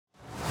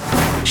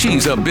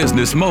She's a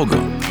business mogul,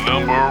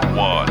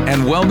 #1,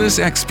 and wellness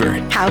expert.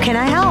 How can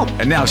I help?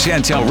 And now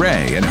Chantel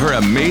Ray and her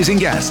amazing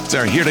guests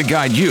are here to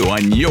guide you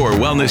on your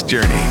wellness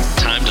journey.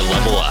 Time to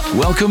level up.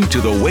 Welcome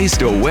to the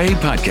Waste Away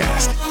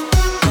podcast.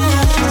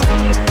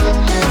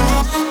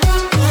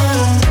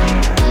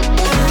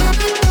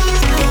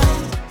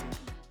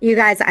 You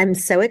guys, I'm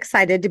so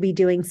excited to be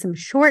doing some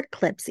short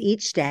clips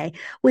each day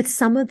with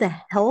some of the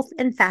health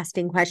and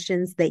fasting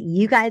questions that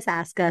you guys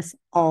ask us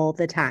all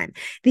the time.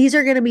 These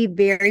are going to be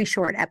very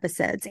short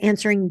episodes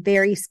answering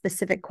very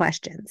specific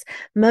questions.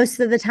 Most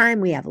of the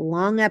time we have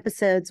long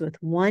episodes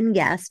with one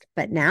guest,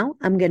 but now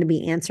I'm going to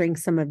be answering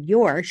some of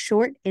your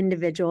short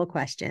individual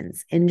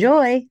questions.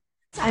 Enjoy.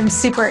 I'm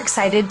super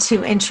excited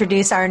to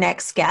introduce our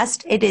next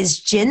guest. It is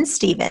Jen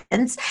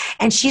Stevens,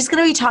 and she's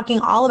going to be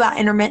talking all about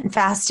intermittent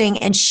fasting,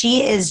 and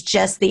she is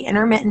just the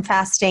intermittent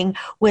fasting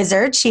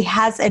wizard. She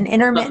has an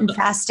intermittent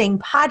fasting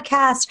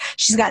podcast.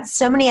 She's got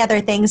so many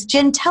other things.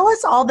 Jen, tell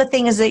us all the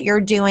things that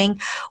you're doing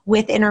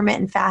with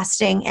intermittent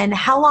fasting and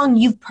how long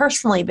you've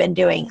personally been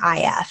doing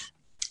IF.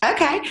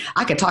 Okay,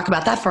 I could talk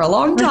about that for a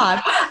long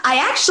time.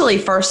 I actually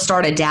first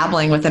started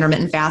dabbling with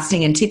intermittent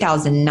fasting in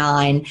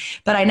 2009,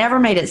 but I never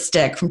made it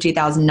stick from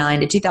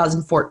 2009 to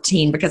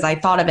 2014 because I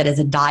thought of it as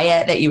a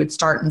diet that you would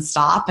start and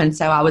stop. And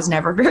so I was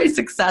never very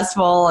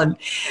successful and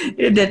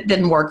it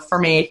didn't work for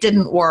me. It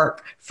didn't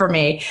work for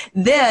me.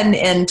 Then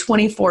in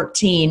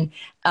 2014,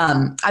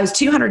 I was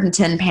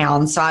 210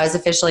 pounds, so I was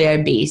officially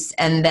obese.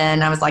 And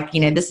then I was like,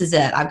 this is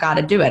it. I've got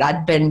to do it.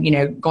 I'd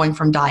been, going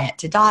from diet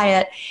to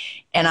diet.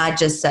 And I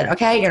just said,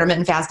 okay,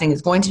 intermittent fasting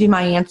is going to be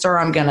my answer.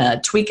 I'm going to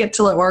tweak it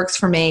till it works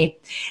for me.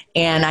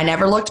 And I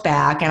never looked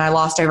back. And I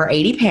lost over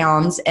 80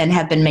 pounds and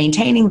have been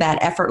maintaining that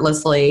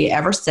effortlessly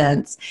ever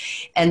since.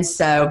 And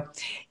so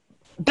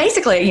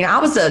basically, I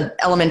was an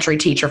elementary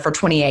teacher for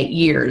 28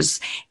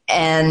 years.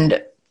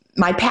 And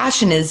my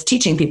passion is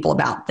teaching people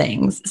about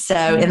things.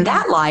 So in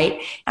that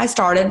light, I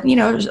started,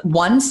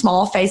 one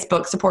small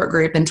Facebook support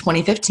group in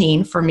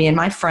 2015 for me and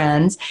my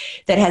friends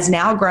that has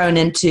now grown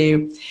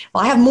into,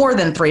 I have more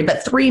than three,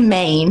 but three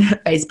main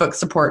Facebook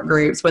support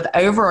groups with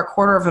over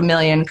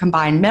 250,000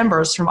 combined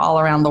members from all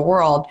around the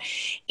world.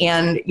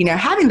 And,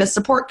 having the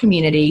support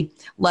community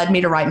led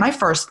me to write my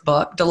first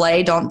book,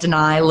 Delay, Don't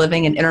Deny,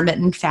 Living an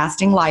Intermittent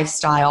Fasting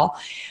Lifestyle,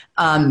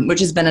 which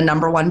has been a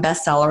 #1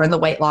 bestseller in the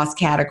weight loss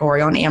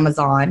category on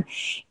Amazon.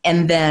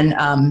 And then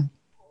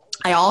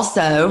I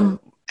also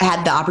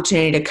had the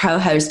opportunity to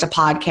co-host a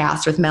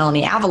podcast with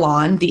Melanie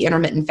Avalon, the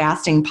Intermittent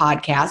Fasting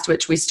Podcast,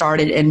 which we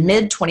started in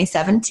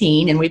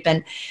mid-2017. And we've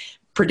been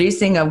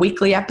producing a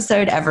weekly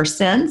episode ever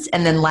since.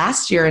 And then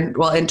last year, in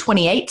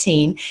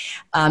 2018,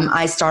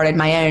 I started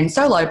my own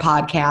solo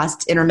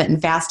podcast,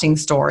 Intermittent Fasting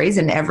Stories.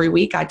 And every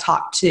week I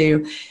talk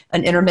to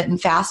an intermittent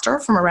faster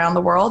from around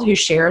the world who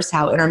shares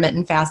how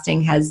intermittent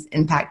fasting has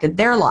impacted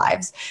their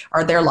lives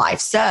or their life.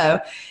 So,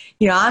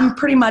 I'm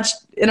pretty much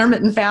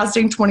intermittent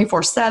fasting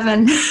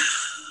 24/7.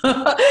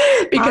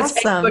 Because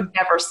Awesome. Facebook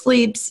never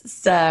sleeps.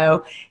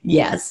 So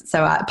yes,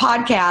 so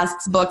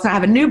podcasts, books. I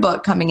have a new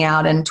book coming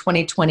out in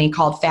 2020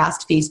 called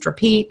Fast, Feast,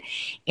 Repeat.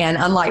 And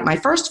unlike my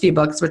first few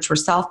books, which were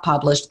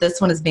self-published, this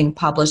one is being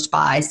published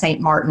by St.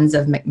 Martin's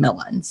of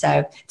Macmillan.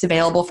 So it's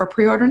available for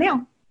pre-order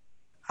now.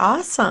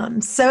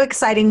 Awesome. So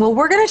exciting. Well,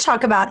 we're going to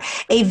talk about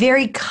a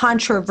very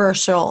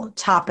controversial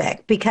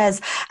topic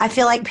because I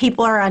feel like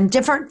people are on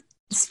different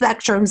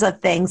spectrums of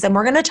things. And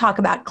we're going to talk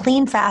about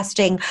clean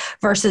fasting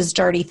versus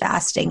dirty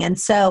fasting. And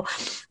so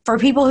for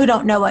people who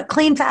don't know what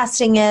clean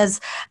fasting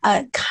is,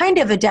 kind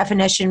of a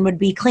definition would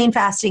be clean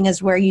fasting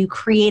is where you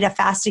create a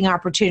fasting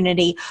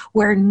opportunity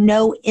where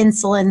no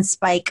insulin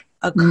spike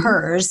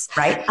occurs.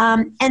 Right.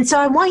 And so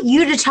I want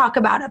you to talk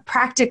about it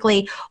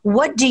practically.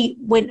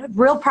 When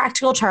real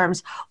practical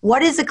terms,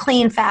 what is a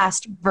clean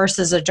fast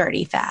versus a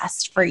dirty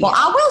fast for you? Well,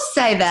 I will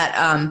say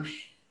that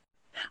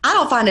I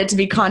don't find it to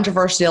be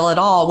controversial at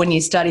all when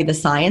you study the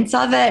science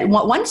of it.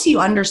 Once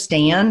you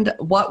understand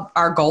what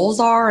our goals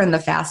are in the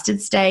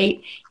fasted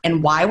state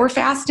and why we're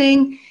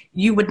fasting,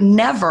 you would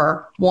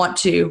never want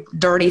to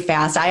dirty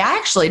fast. I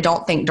actually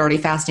don't think dirty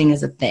fasting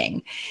is a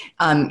thing.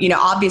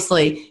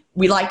 Obviously,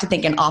 we like to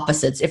think in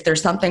opposites. If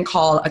there's something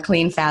called a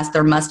clean fast,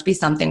 there must be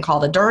something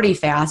called a dirty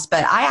fast.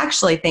 But I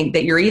actually think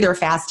that you're either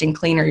fasting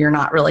clean or you're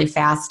not really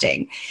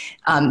fasting.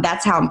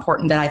 That's how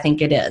important that I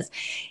think it is.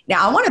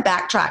 Now, I want to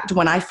backtrack to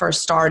when I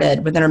first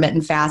started with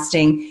intermittent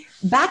fasting.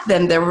 Back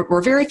then, there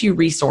were very few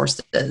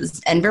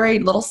resources and very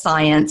little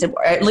science.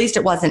 At least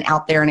it wasn't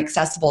out there and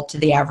accessible to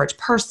the average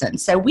person.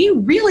 So we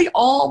really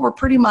all were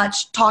pretty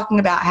much talking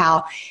about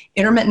how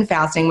intermittent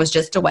fasting was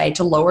just a way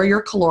to lower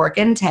your caloric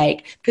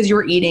intake because you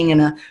were eating in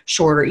a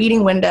shorter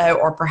eating window,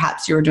 or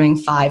perhaps you were doing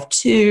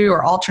 5-2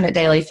 or alternate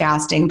daily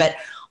fasting. But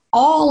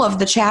all of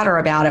the chatter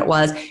about it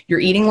was you're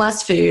eating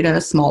less food in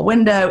a small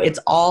window. It's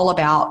all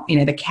about,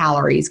 the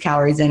calories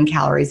in,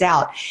 calories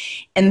out.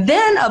 And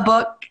then a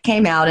book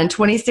came out in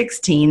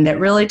 2016 that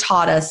really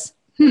taught us,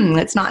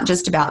 it's not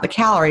just about the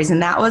calories.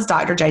 And that was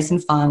Dr. Jason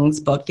Fung's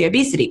book, The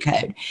Obesity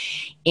Code.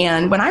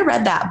 And when I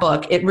read that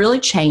book, it really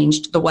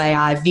changed the way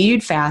I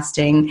viewed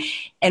fasting.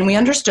 And we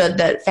understood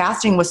that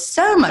fasting was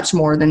so much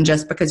more than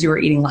just because you were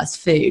eating less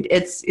food.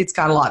 It's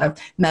got a lot of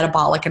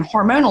metabolic and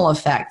hormonal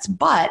effects.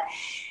 But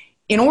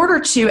in order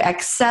to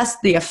access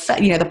the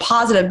effect, the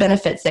positive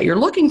benefits that you're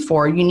looking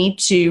for, you need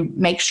to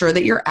make sure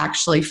that you're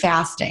actually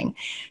fasting.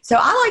 So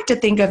I like to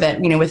think of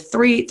it, with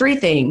three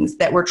things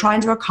that we're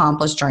trying to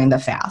accomplish during the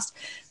fast.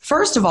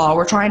 First of all,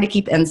 we're trying to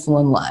keep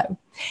insulin low.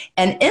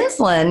 And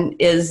insulin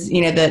is,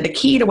 the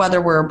key to whether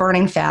we're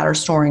burning fat or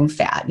storing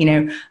fat.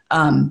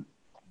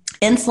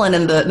 Insulin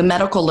in the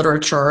medical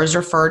literature is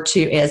referred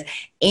to as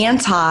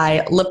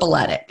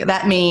anti-lipolytic.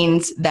 That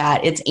means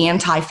that it's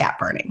anti-fat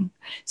burning.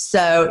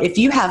 So if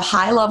you have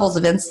high levels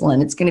of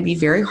insulin, it's going to be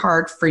very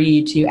hard for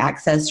you to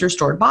access your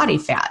stored body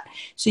fat.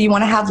 So you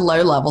want to have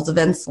low levels of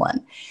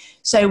insulin.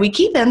 So we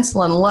keep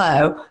insulin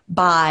low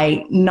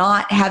by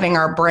not having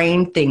our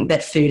brain think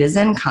that food is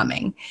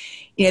incoming.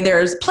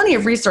 There's plenty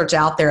of research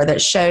out there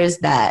that shows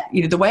that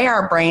the way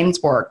our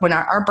brains work, when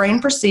our brain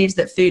perceives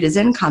that food is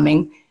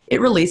incoming, it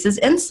releases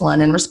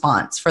insulin in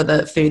response for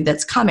the food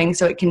that's coming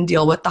so it can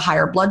deal with the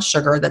higher blood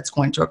sugar that's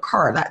going to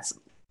occur. That's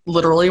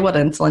literally what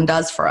insulin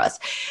does for us.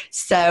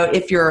 So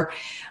if you're,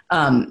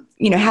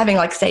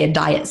 having say a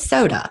diet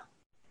soda,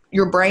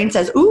 your brain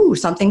says, ooh,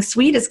 something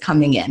sweet is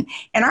coming in.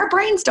 And our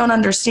brains don't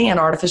understand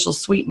artificial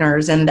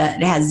sweeteners and that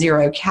it has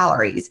 0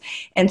 calories.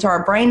 And so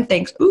our brain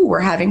thinks, ooh, we're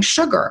having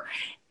sugar.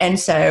 And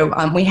so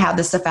we have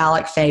the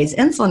cephalic phase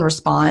insulin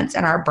response,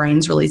 and our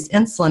brains release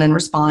insulin in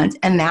response,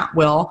 and that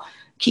will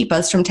keep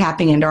us from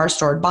tapping into our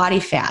stored body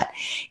fat.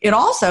 It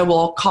also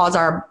will cause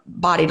our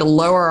body to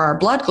lower our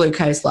blood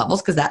glucose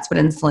levels, because that's what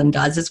insulin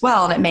does as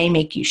well. And it may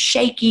make you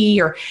shaky,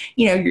 or,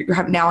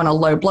 you're now in a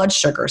low blood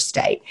sugar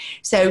state.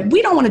 So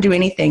we don't want to do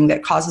anything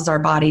that causes our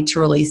body to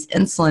release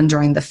insulin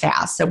during the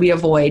fast. So we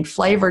avoid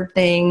flavored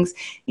things,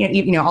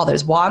 all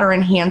those water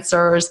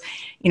enhancers.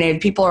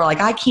 People are like,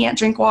 I can't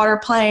drink water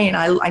plain.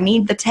 I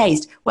need the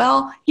taste.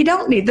 Well, you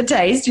don't need the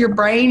taste. Your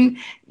brain,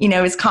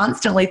 is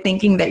constantly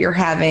thinking that you're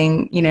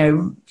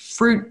having,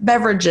 fruit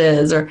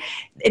beverages, or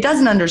it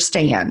doesn't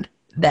understand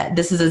that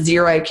this is a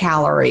 0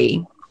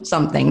 calorie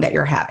something that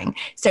you're having.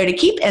 So to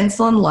keep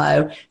insulin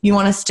low, you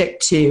want to stick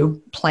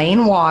to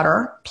plain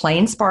water,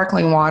 plain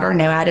sparkling water,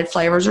 no added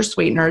flavors or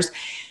sweeteners,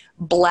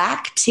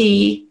 black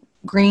tea,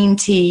 green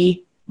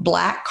tea,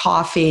 black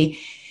coffee.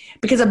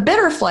 Because a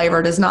bitter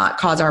flavor does not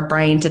cause our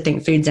brain to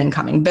think food's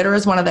incoming. Bitter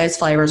is one of those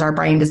flavors our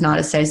brain does not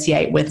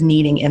associate with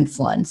needing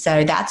insulin.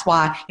 So that's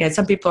why,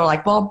 some people are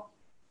like, well,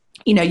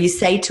 you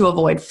say to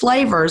avoid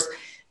flavors.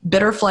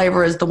 Bitter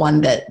flavor is the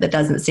one that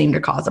doesn't seem to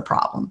cause a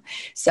problem.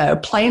 So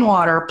plain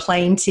water,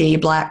 plain tea,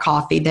 black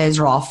coffee, those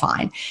are all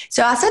fine.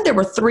 So I said there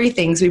were 3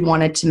 things we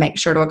wanted to make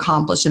sure to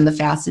accomplish in the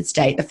fasted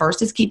state. The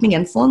first is keeping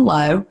insulin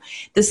low.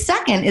 The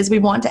second is we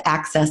want to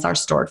access our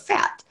stored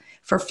fat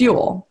for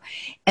fuel.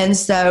 And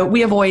so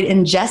we avoid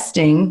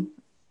ingesting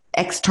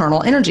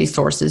external energy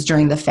sources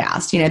during the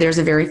fast. There's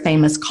a very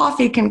famous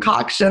coffee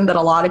concoction that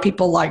a lot of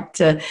people like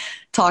to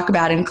talk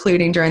about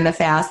including during the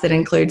fast, that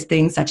includes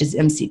things such as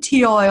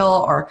MCT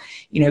oil, or,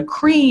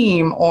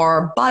 cream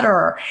or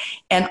butter.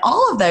 And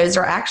all of those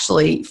are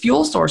actually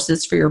fuel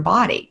sources for your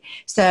body.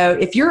 So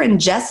if you're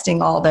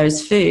ingesting all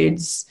those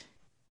foods,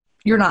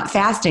 you're not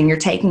fasting, you're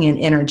taking in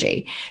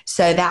energy.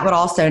 So that would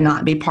also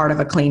not be part of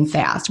a clean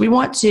fast. We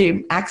want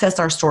to access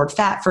our stored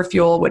fat for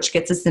fuel, which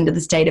gets us into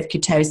the state of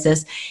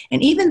ketosis.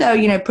 And even though,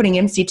 putting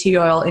MCT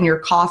oil in your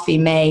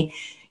coffee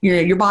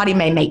your body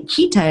may make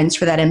ketones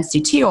for that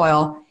MCT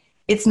oil,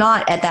 it's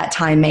not at that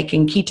time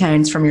making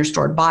ketones from your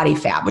stored body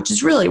fat, which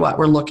is really what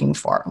we're looking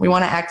for. We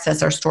want to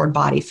access our stored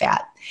body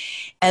fat.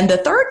 And the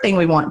third thing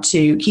we want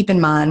to keep in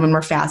mind when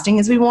we're fasting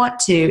is we want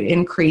to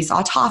increase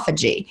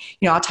autophagy.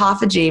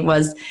 Autophagy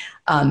was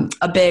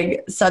a big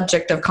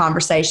subject of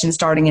conversation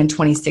starting in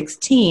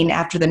 2016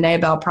 after the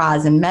Nobel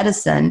Prize in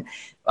Medicine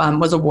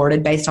was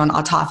awarded based on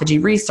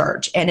autophagy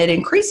research. And it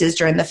increases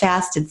during the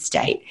fasted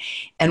state.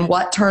 And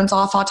what turns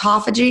off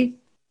autophagy?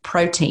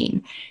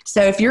 Protein.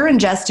 So if you're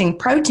ingesting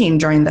protein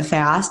during the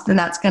fast, then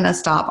that's going to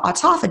stop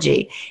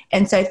autophagy.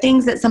 And so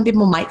things that some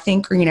people might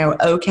think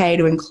are, okay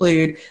to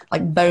include,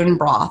 like bone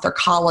broth or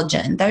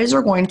collagen, those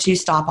are going to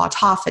stop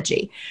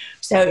autophagy.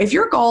 So if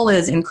your goal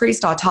is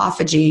increased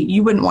autophagy,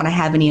 you wouldn't want to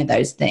have any of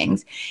those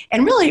things.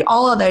 And really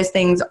all of those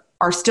things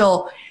are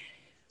still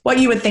what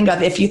you would think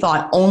of if you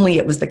thought only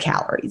it was the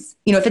calories.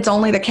 If it's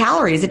only the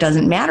calories, it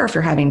doesn't matter if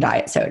you're having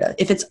diet soda.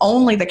 If it's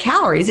only the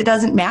calories, it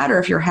doesn't matter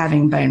if you're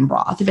having bone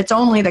broth. If it's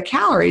only the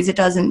calories, it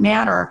doesn't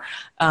matter,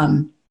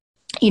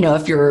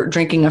 if you're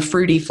drinking a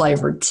fruity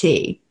flavored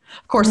tea.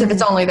 Of course, if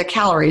it's only the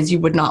calories,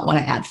 you would not want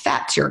to add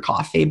fat to your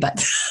coffee,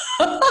 but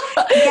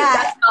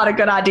that's not a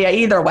good idea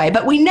either way.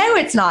 But we know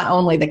it's not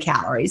only the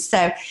calories.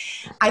 So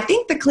I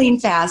think the clean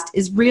fast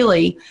is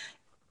really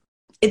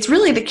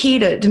the key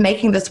to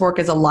making this work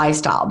as a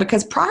lifestyle,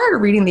 because prior to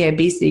reading the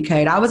Obesity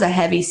Code, I was a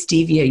heavy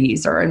stevia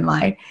user in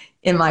my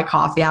in my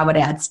coffee. I would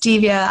add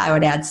stevia, I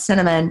would add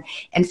cinnamon,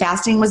 and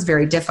fasting was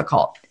very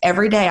difficult.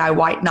 Every day I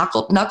white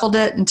knuckled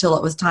it until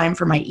it was time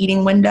for my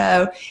eating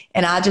window.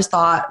 And I just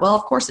thought, well,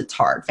 of course it's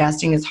hard.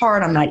 Fasting is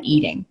hard. I'm not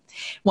eating.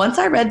 Once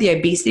I read the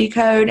obesity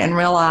code and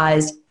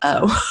realized,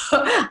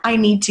 oh, I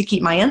need to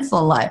keep my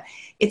insulin low,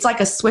 it's like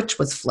a switch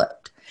was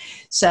flipped.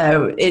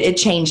 So it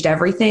changed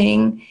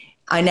everything.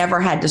 I never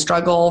had to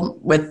struggle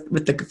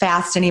with the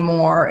fast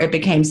anymore. It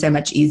became so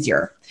much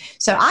easier.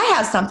 So I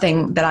have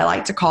something that I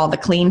like to call the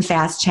Clean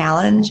Fast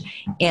Challenge.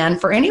 And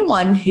for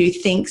anyone who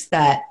thinks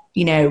that,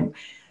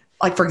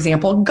 like for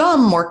example,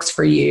 gum works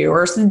for you,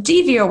 or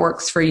stevia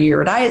works for you,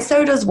 or diet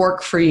sodas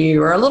work for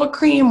you, or a little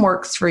cream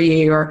works for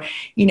you, or,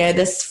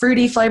 this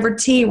fruity flavored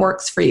tea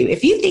works for you.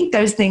 If you think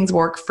those things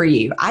work for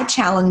you, I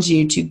challenge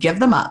you to give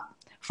them up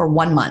for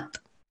 1 month.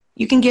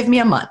 You can give me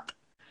a month.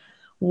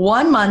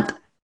 1 month.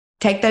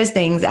 Take those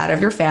things out of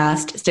your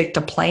fast, stick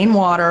to plain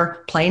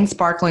water, plain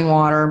sparkling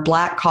water,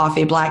 black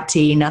coffee, black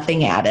tea,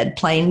 nothing added,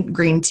 plain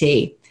green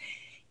tea.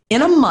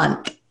 In a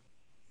month,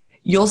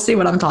 you'll see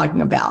what I'm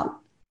talking about.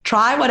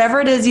 Try whatever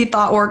it is you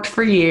thought worked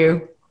for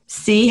you.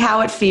 See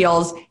how it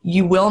feels.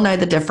 You will know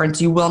the difference.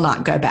 You will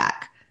not go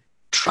back.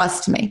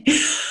 Trust me.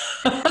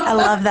 I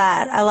love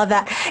that. I love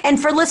that.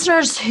 And for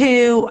listeners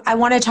who, I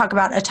want to talk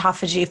about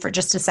autophagy for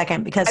just a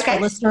second, because for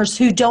listeners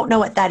who don't know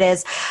what that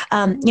is,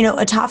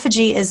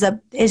 autophagy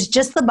is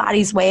just the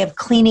body's way of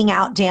cleaning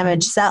out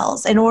damaged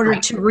cells in order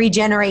to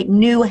regenerate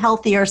new,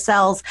 healthier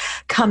cells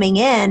coming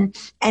in.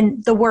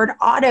 And the word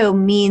auto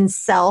means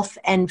self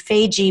and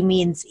phagy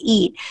means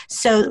eat.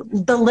 So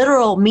the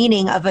literal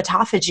meaning of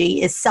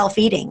autophagy is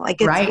self-eating, like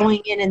it's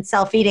going in and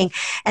self-eating.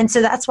 And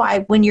so that's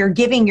why when you're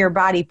giving your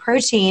body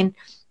protein,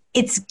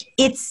 it's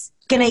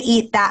going to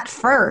eat that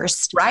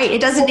first. Right.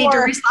 It doesn't need to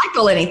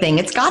recycle anything.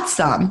 It's got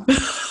some.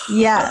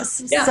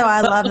 Yes. Yeah. So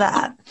I love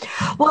that.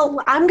 Well,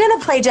 I'm going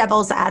to play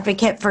devil's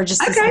advocate for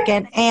just a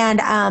second.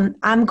 And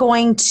I'm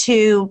going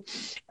to,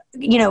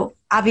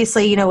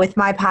 obviously, with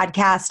my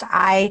podcast,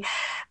 I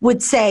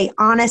would say,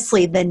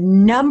 honestly, the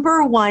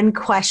number one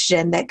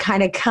question that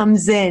kind of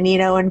comes in,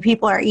 when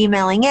people are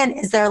emailing in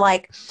is they're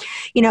like,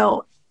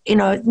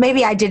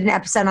 maybe I did an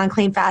episode on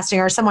clean fasting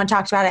or someone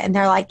talked about it and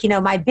they're like,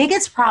 my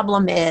biggest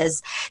problem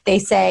is they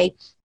say,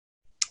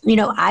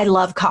 I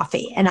love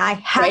coffee and I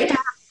have to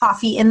have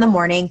coffee in the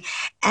morning.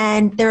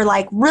 And they're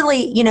like,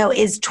 really,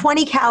 is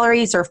 20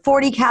 calories or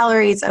 40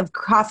 calories of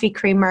coffee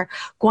creamer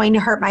going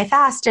to hurt my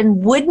fast?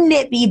 And wouldn't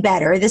it be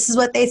better? This is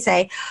what they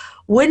say.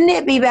 Wouldn't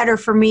it be better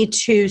for me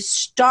to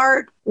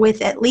start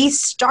with at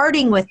least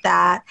starting with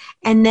that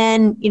and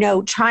then,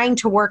 trying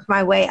to work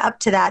my way up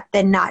to that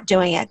than not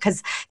doing it?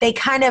 Because they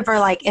kind of are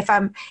like, if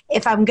I'm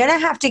going to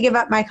have to give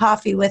up my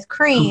coffee with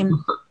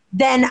cream,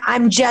 then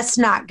I'm just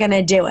not going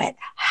to do it.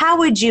 How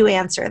would you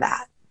answer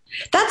that?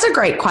 That's a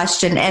great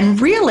question. And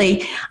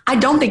really, I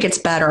don't think it's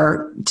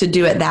better to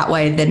do it that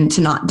way than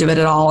to not do it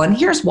at all. And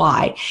here's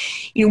why.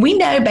 We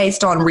know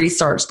based on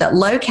research that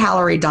low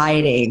calorie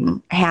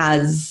dieting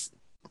has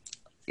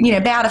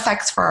bad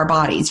effects for our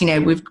bodies.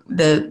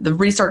 The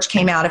research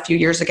came out a few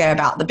years ago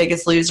about The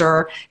Biggest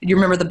Loser. You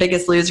remember The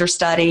Biggest Loser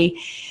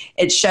study?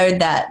 It showed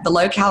that the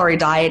low calorie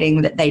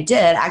dieting that they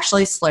did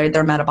actually slowed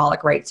their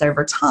metabolic rates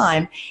over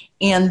time.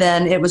 And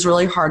then it was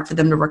really hard for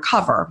them to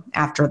recover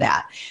after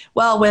that.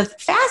 Well, with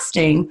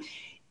fasting,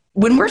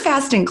 when we're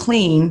fasting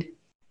clean,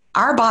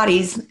 our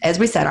bodies, as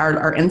we said,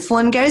 our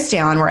insulin goes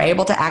down. We're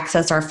able to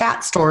access our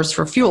fat stores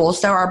for fuel.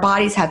 So our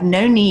bodies have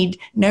no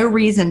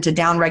reason to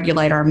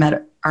downregulate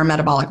our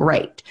metabolic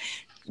rate.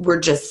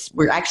 We're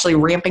actually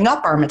ramping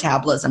up our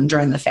metabolism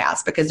during the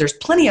fast because there's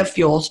plenty of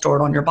fuel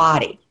stored on your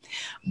body.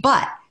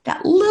 But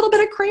that little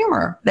bit of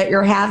creamer that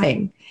you're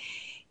having,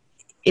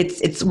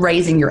 it's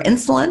raising your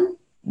insulin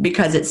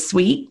because it's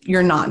sweet.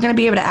 You're not going to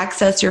be able to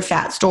access your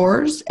fat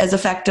stores as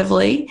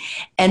effectively.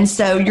 And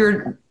so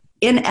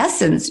in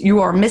essence, you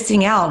are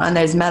missing out on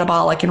those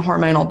metabolic and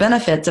hormonal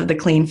benefits of the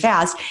clean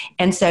fast.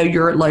 And so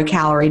you're low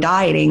calorie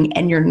dieting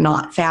and you're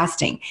not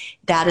fasting.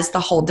 That is the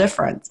whole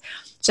difference.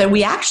 So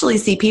we actually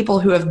see people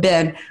who have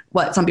been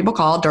what some people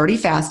call dirty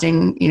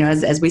fasting,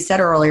 as we said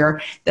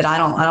earlier, that I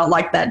don't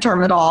like that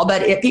term at all,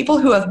 but people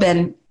who have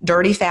been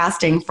dirty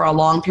fasting for a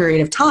long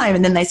period of time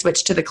and then they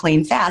switch to the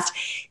clean fast,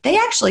 they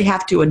actually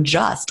have to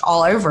adjust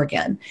all over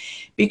again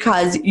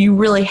because you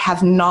really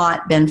have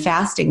not been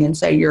fasting. And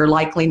so you're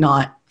likely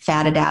not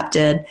fat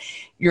adapted.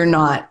 You're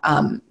not,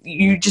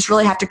 you just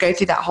really have to go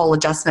through that whole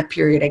adjustment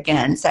period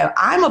again. So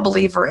I'm a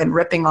believer in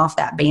ripping off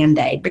that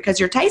Band-Aid because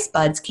your taste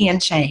buds can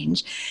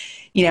change.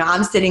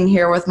 I'm sitting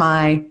here with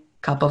my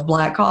cup of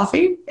black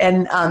coffee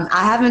and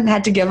I haven't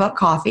had to give up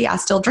coffee. I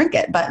still drink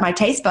it, but my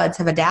taste buds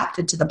have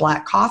adapted to the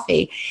black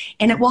coffee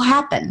and it will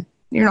happen.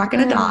 You're not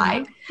going to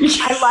die.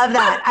 I love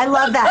that. I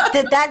love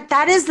that.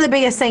 That is the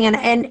biggest thing.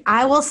 And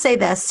I will say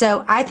this.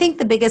 So I think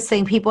the biggest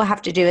thing people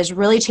have to do is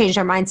really change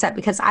their mindset,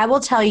 because I will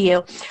tell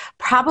you,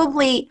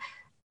 probably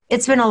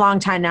it's been a long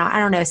time now. I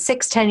don't know,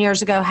 6-10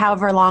 years ago,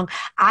 however long,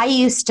 I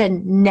used to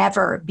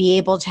never be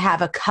able to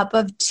have a cup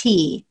of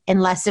tea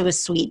unless it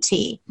was sweet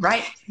tea.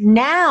 Right.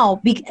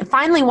 Now,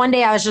 finally, one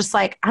day I was just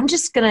like, I'm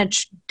just going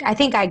to, I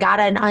think I got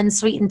an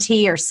unsweetened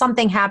tea or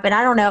something happened.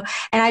 I don't know.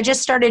 And I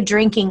just started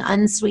drinking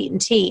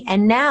unsweetened tea.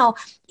 And now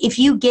if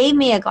you gave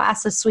me a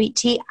glass of sweet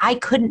tea, I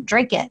couldn't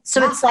drink it.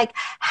 So it's like,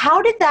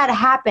 how did that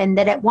happen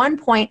that at one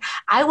point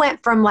I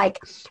went from like,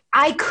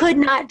 I could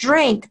not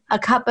drink a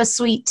cup of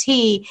sweet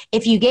tea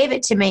if you gave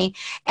it to me.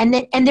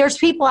 And there's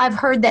people I've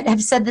heard that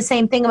have said the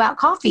same thing about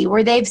coffee,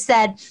 where they've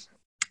said,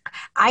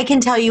 I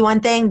can tell you one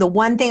thing. The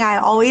one thing I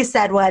always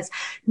said was,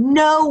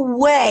 no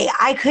way.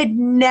 I could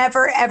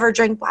never, ever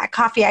drink black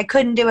coffee. I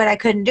couldn't do it. I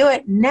couldn't do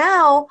it.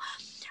 Now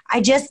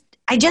I just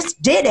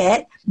did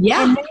it.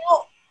 Yeah. And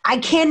now I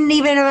can't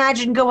even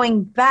imagine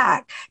going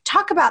back.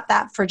 Talk about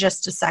that for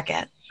just a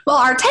second. Well,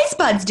 our taste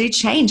buds do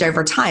change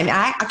over time.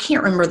 I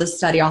can't remember the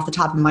study off the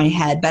top of my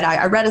head, but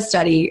I read a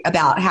study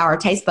about how our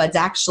taste buds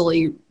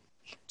actually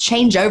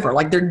change over.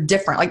 Like they're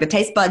different. Like the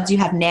taste buds you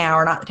have now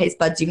are not the taste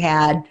buds you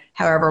had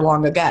however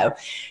long ago.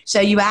 So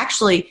you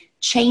actually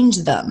change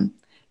them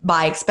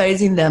by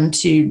exposing them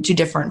to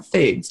different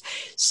foods.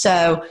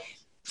 So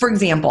for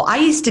example, I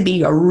used to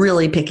be a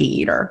really picky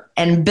eater,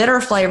 and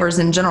bitter flavors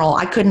in general,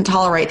 I couldn't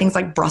tolerate things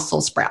like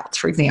Brussels sprouts,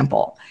 for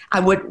example.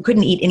 I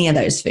couldn't eat any of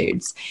those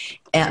foods.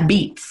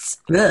 Beets.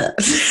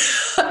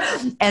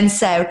 And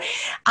so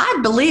I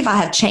believe I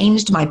have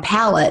changed my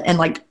palate, and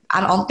like, I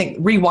don't think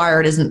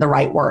rewired isn't the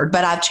right word,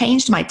 but I've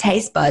changed my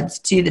taste buds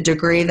to the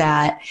degree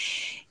that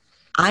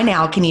I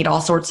now can eat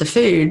all sorts of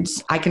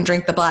foods. I can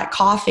drink the black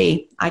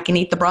coffee. I can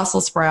eat the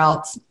Brussels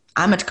sprouts.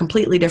 I'm a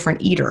completely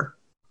different eater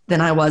than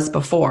I was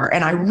before.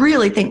 And I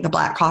really think the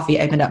black coffee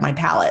opened up my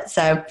palate.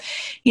 So,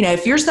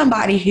 if you're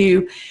somebody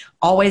who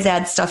always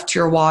adds stuff to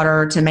your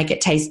water to make it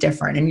taste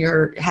different, and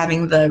you're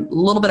having the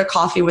little bit of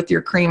coffee with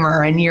your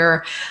creamer, and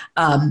you're,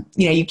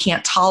 you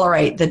can't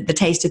tolerate the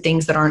taste of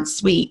things that aren't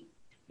sweet,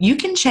 you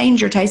can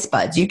change your taste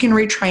buds. You can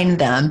retrain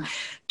them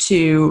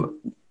to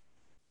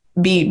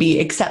be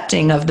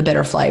accepting of the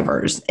bitter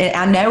flavors.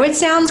 I know it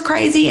sounds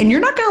crazy, and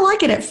you're not going to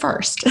like it at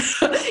first.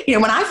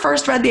 When I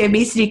first read the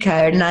obesity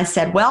code and I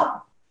said, well,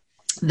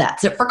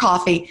 that's it for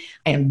coffee.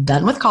 I am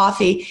done with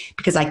coffee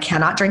because I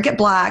cannot drink it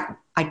black.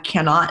 I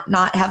cannot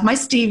not have my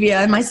stevia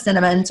and my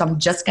cinnamon. So I'm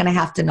just going to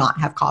have to not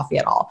have coffee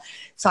at all.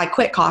 So I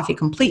quit coffee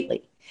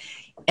completely.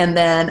 And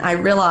then I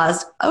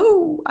realized,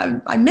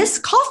 I miss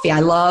coffee. I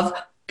love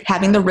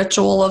having the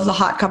ritual of the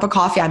hot cup of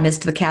coffee. I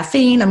missed the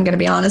caffeine, I'm going to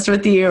be honest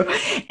with you.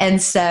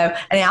 And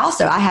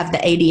I have the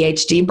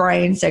ADHD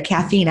brain. So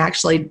caffeine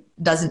actually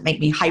doesn't make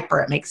me hyper.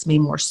 It makes me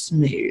more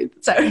smooth.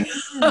 So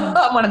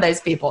I'm one of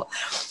those people.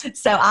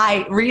 So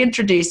I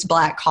reintroduced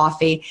black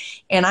coffee,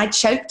 and I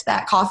choked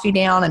that coffee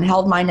down and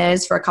held my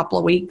nose for a couple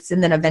of weeks.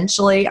 And then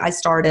eventually I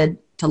started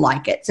to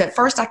like it. So at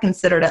first I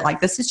considered it like,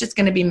 this is just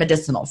going to be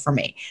medicinal for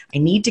me. I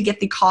need to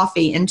get the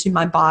coffee into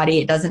my body.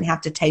 It doesn't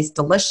have to taste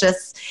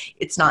delicious.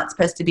 It's not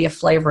supposed to be a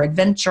flavor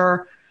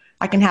adventure.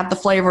 I can have the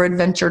flavor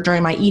adventure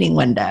during my eating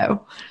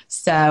window.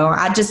 So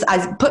I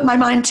put my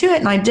mind to it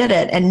and I did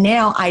it. And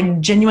now I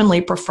genuinely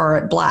prefer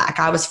it black.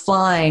 I was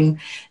flying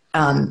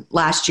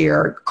last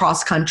year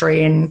cross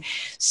country. And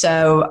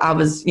so I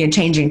was,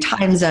 changing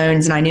time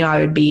zones, and I knew I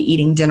would be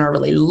eating dinner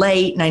really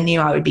late, and I knew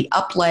I would be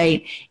up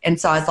late. And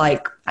so I was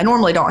like, I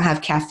normally don't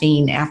have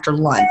caffeine after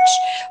lunch,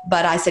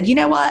 but I said, you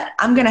know what?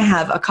 I'm going to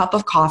have a cup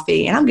of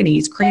coffee, and I'm going to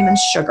use cream and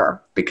sugar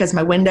because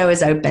my window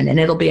is open and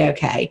it'll be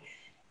okay.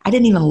 I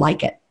didn't even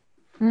like it.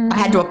 I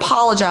had to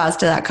apologize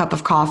to that cup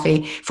of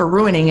coffee for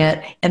ruining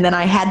it. And then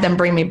I had them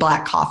bring me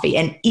black coffee.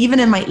 And even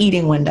in my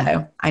eating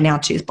window, I now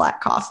choose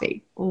black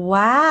coffee.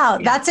 Wow.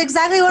 Yeah. That's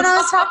exactly what I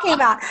was talking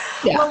about.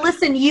 Yeah. Well,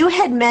 listen, you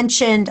had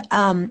mentioned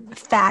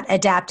fat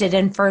adapted.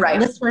 And for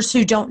listeners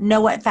who don't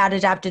know what fat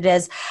adapted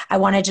is, I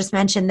want to just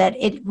mention that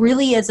it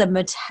really is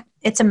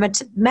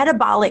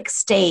metabolic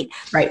state,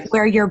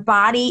 where your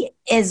body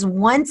is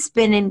once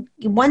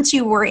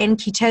you were in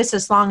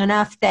ketosis long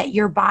enough that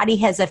your body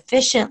has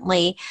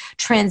efficiently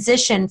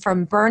transitioned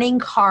from burning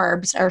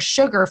carbs or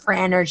sugar for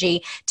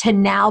energy to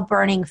now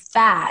burning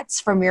fats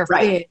from your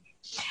food.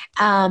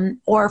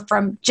 Or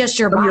from just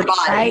your body,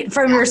 right?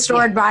 From your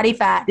stored body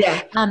fat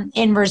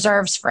in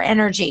reserves for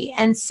energy.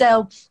 And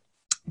so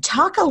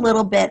talk a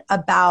little bit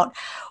about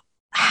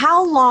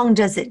how long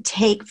does it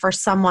take for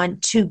someone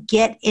to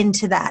get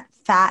into that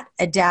fat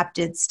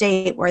adapted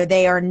state where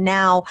they are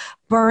now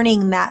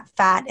burning that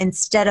fat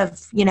instead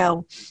of,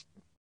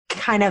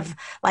 kind of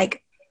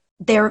like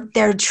their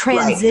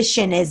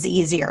transition is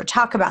easier.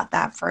 Talk about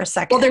that for a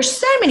second. Well, there's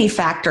so many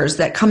factors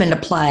that come into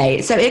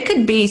play. So it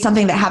could be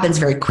something that happens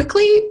very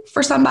quickly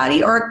for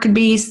somebody, or it could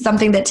be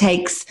something that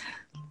takes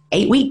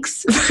 8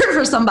 weeks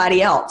for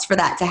somebody else for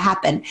that to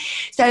happen.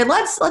 So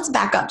let's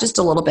back up just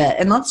a little bit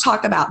and let's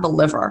talk about the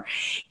liver.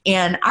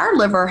 And our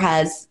liver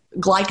has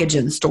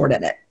glycogen stored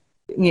in it.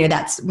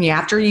 That's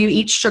after you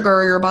eat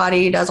sugar, your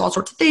body does all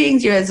sorts of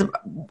things.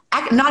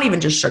 Not even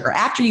just sugar.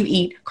 After you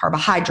eat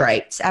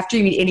carbohydrates, after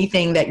you eat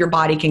anything that your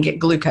body can get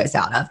glucose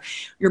out of,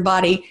 your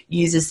body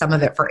uses some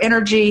of it for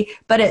energy,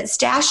 but it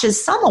stashes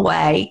some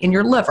away in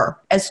your liver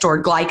as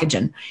stored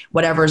glycogen.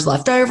 Whatever is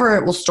left over,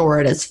 it will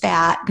store it as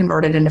fat,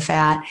 convert it into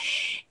fat.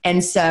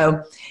 And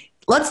so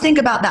let's think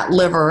about that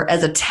liver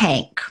as a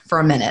tank for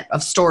a minute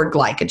of stored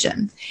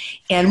glycogen.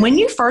 And when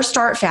you first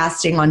start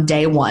fasting on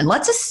day one,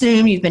 let's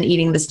assume you've been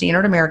eating the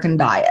standard American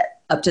diet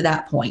up to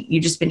that point.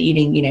 You've just been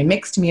eating,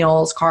 mixed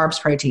meals, carbs,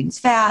 proteins,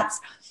 fats.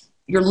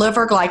 Your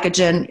liver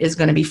glycogen is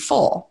going to be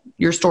full.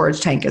 Your storage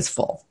tank is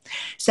full.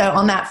 So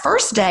on that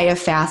first day of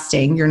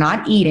fasting, you're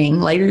not eating.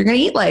 Later, you're going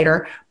to eat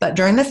later, but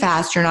during the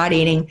fast, you're not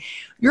eating.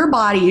 Your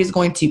body is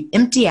going to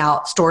empty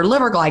out stored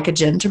liver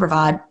glycogen to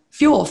provide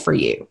fuel for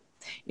you.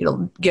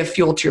 It'll give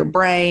fuel to your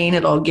brain.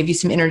 It'll give you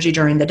some energy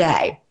during the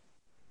day.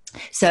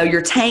 So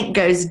your tank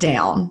goes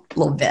down a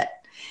little bit.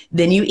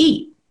 Then you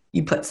eat.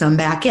 You put some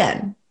back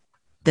in.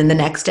 Then the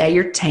next day,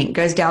 your tank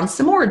goes down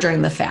some more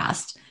during the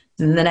fast.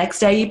 Then the next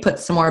day, you put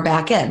some more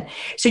back in.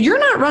 So you're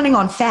not running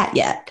on fat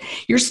yet.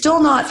 You're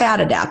still not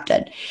fat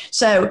adapted.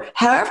 So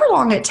however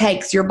long it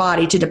takes your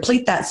body to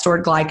deplete that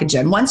stored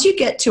glycogen, once you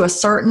get to a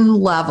certain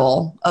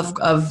level of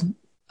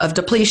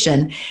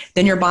depletion,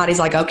 then your body's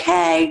like,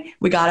 okay,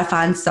 we got to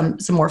find some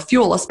more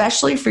fuel,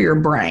 especially for your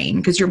brain,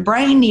 because your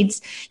brain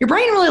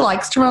really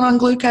likes to run on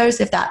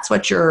glucose if that's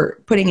what you're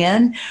putting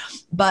in.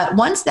 But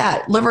once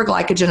that liver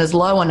glycogen is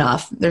low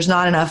enough, there's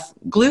not enough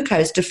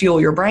glucose to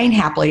fuel your brain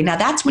happily. Now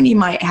that's when you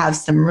might have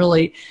some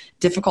really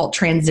difficult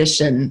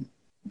transition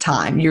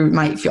time. You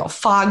might feel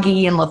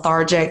foggy and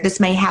lethargic.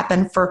 This may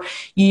happen for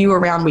you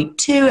around week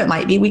 2. It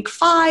might be week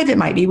 5. It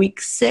might be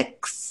week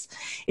 6.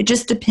 It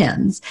just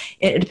depends.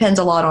 It depends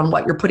a lot on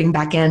what you're putting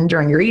back in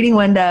during your eating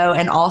window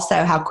and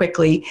also how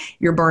quickly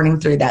you're burning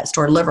through that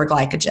stored liver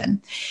glycogen.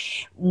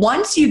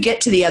 Once you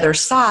get to the other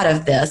side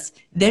of this,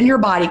 then your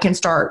body can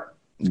start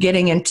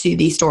getting into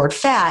the stored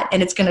fat,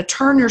 and it's going to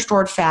turn your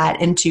stored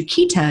fat into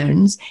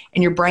ketones,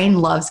 and your brain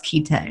loves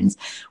ketones.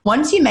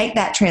 Once you make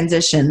that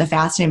transition, the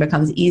fasting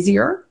becomes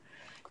easier.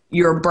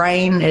 Your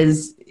brain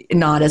is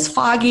not as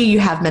foggy. You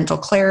have mental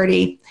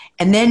clarity,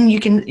 and then you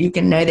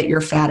can know that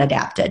you're fat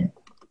adapted.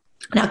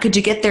 Now, could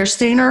you get there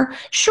sooner?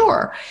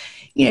 Sure.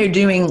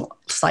 Doing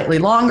slightly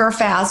longer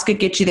fast could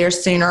get you there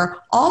sooner.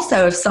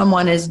 Also, if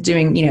someone is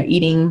doing,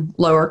 eating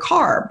lower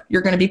carb,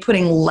 you're going to be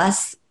putting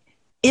less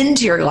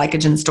into your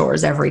glycogen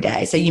stores every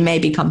day. So you may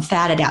become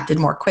fat adapted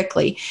more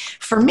quickly.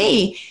 For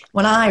me,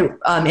 when I,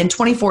 in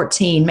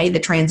 2014, made the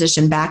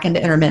transition back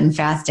into intermittent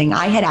fasting,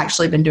 I had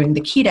actually been doing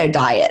the keto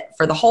diet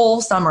for the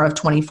whole summer of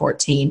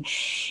 2014.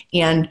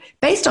 And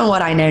based on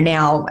what I know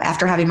now,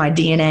 after having my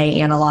DNA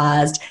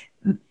analyzed,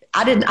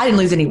 I didn't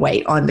lose any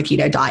weight on the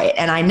keto diet.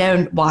 And I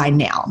know why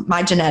now.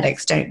 My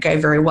genetics don't go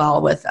very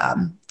well with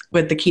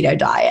the keto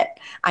diet.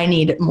 I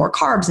need more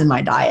carbs in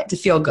my diet to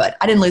feel good.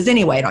 I didn't lose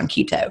any weight on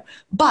keto,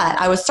 but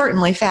I was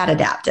certainly fat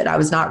adapted. I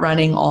was not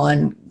running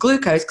on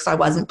glucose because I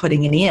wasn't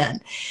putting any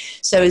in.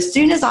 So as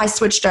soon as I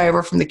switched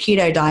over from the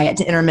keto diet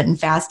to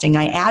intermittent fasting,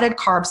 I added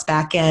carbs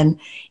back in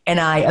and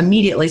I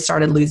immediately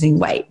started losing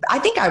weight. I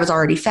think I was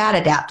already fat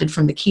adapted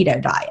from the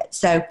keto diet.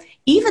 So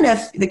even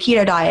if the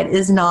keto diet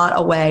is not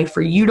a way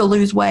for you to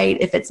lose weight,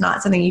 if it's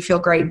not something you feel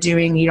great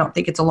doing, you don't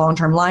think it's a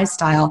long-term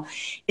lifestyle,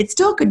 it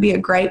still could be a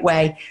great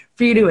way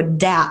for you to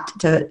adapt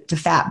to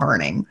fat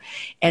burning.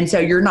 And so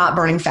you're not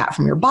burning fat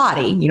from your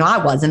body.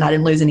 I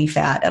didn't lose any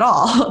fat at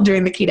all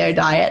during the keto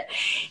diet.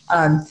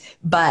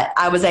 But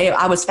I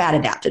was fat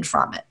adapted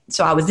from it.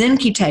 So I was in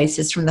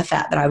ketosis from the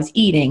fat that I was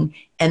eating.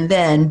 And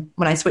then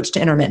when I switched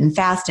to intermittent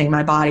fasting,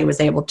 my body was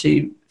able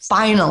to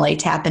finally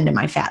tap into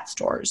my fat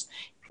stores.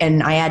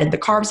 And I added the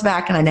carbs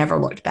back and I never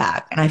looked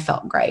back and I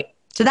felt great.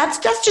 So that's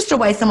just a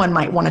way someone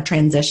might want to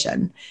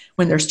transition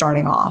when they're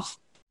starting off.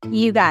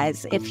 You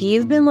guys, if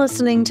you've been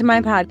listening to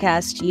my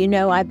podcast, you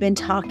know I've been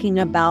talking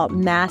about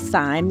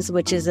Masszymes,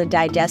 which is a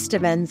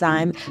digestive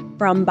enzyme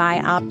from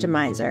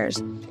Bioptimizers.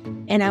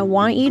 And I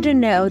want you to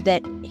know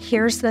that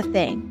here's the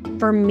thing.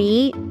 For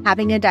me,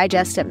 having a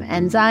digestive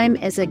enzyme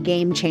is a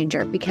game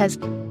changer because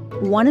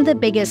one of the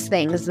biggest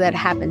things that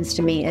happens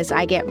to me is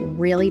I get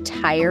really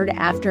tired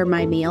after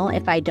my meal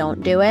if I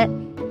don't do it,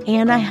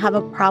 and I have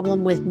a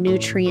problem with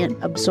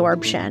nutrient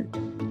absorption.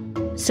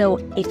 So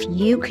if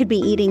you could be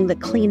eating the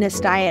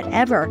cleanest diet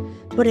ever,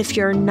 but if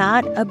you're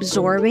not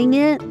absorbing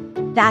it,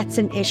 that's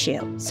an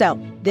issue. So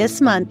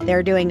this month,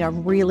 they're doing a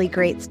really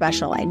great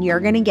special, and you're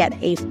going to get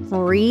a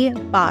free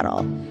bottle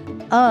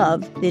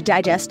of the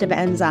digestive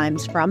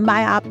enzymes from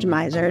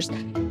Bioptimizers.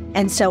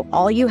 And so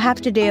all you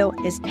have to do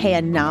is pay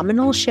a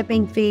nominal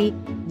shipping fee.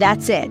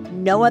 That's it.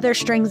 No other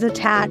strings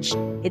attached.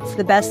 It's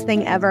the best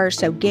thing ever.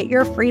 So get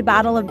your free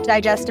bottle of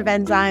digestive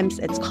enzymes.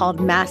 It's called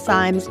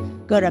Masszymes.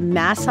 Go to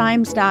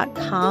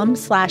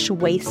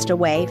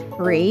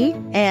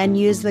masszymes.com/wasteawayfree and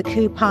use the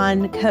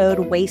coupon code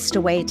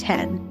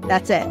wasteaway10.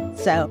 That's it.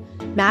 So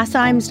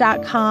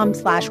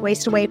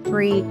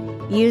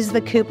masszymes.com/wasteawayfree. Use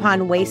the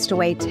coupon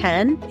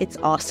wasteaway10. It's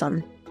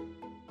awesome.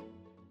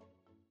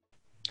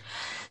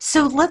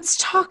 So let's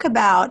talk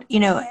about,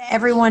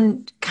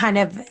 everyone kind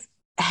of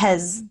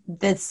has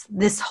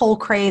this whole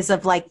craze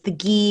of like the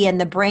ghee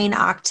and the brain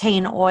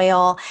octane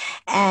oil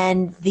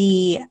and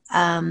the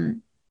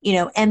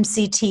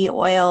MCT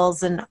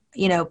oils and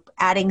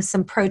adding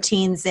some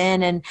proteins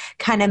in and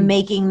kind of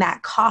making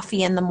that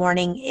coffee in the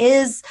morning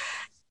is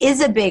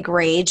a big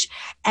rage.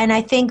 And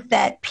I think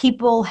that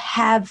people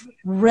have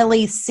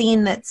really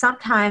seen that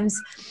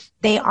sometimes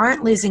they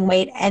aren't losing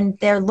weight and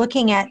they're look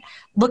at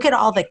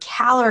all the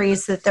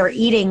calories that they're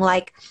eating.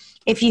 Like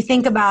if you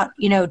think about,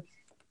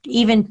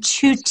 even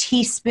 2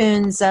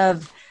 teaspoons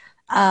of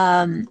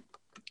MCT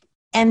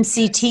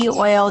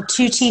oil,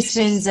 2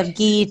 teaspoons of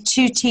ghee,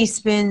 2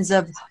 teaspoons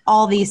of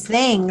all these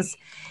things,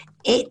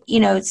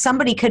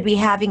 somebody could be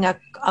having a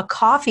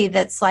coffee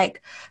that's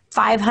like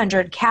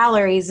 500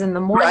 calories in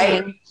the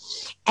morning. Right.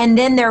 And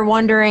then they're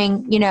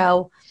wondering,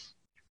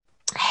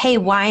 hey,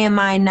 why am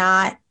I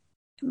not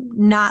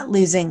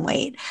losing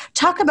weight?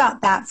 Talk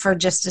about that for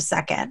just a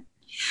second.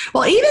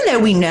 Well, even though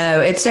we know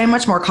it's so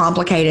much more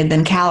complicated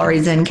than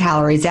calories in,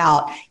 calories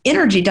out,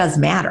 energy does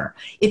matter.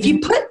 If you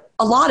put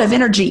a lot of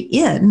energy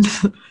in,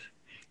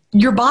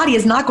 your body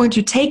is not going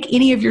to take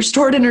any of your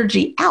stored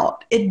energy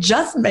out. It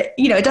just,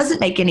 it doesn't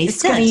make any sense.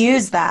 It's going to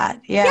use that.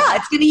 Yeah,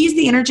 it's going to use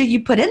the energy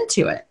you put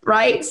into it,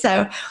 right?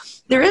 So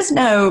there is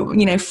no,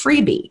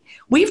 freebie.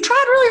 We've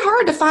tried really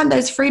hard to find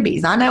those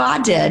freebies. I know I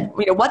did.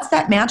 What's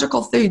that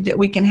magical food that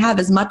we can have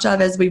as much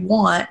of as we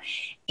want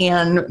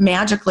and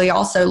magically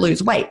also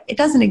lose weight? It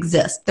doesn't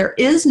exist. There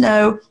is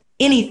no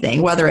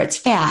anything, whether it's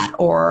fat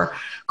or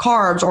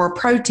carbs or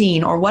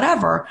protein or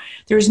whatever.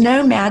 There's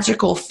no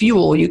magical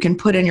fuel you can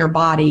put in your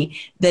body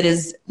that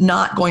is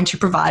not going to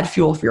provide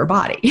fuel for your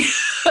body.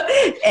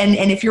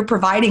 and if you're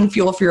providing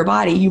fuel for your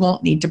body, you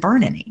won't need to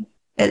burn any.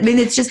 I mean,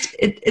 it's just,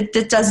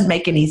 it doesn't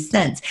make any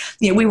sense.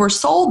 We were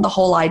sold the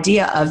whole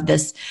idea of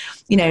this,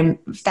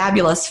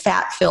 fabulous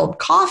fat-filled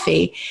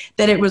coffee,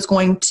 that it was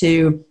going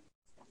to,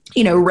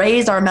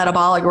 raise our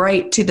metabolic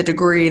rate to the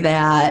degree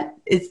that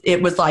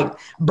it was like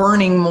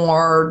burning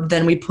more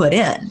than we put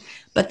in.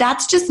 But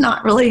that's just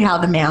not really how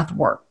the math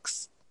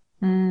works.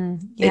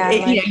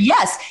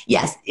 Yes,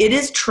 it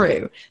is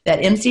true that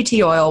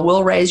MCT oil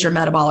will raise your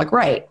metabolic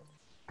rate,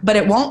 but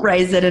it won't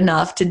raise it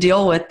enough to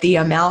deal with the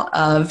amount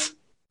of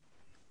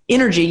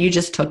energy you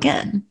just took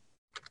in.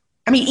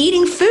 I mean,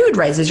 eating food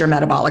raises your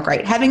metabolic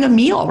rate. Having a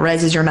meal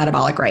raises your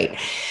metabolic rate.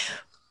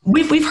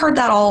 We've heard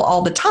that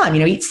all the time.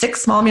 Eat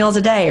 6 small meals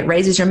a day. It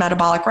raises your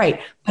metabolic rate,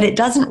 but it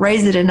doesn't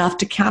raise it enough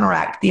to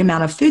counteract the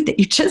amount of food that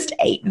you just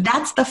ate.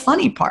 That's the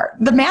funny part.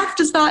 The math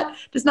does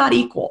not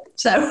equal.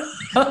 So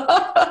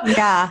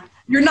yeah,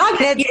 you're not.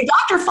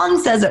 Dr.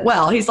 Fung says it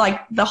well. He's like,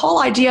 the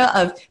whole idea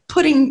of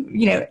putting,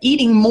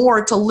 eating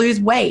more to lose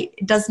weight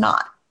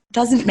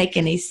doesn't make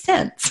any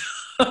sense.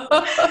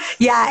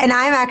 Yeah. And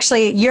I'm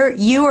actually,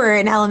 you were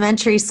an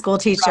elementary school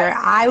teacher. Right.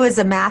 I was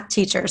a math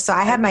teacher. So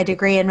I had my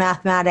degree in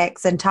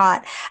mathematics and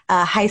taught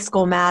high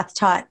school math,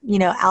 taught,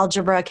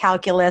 algebra,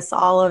 calculus,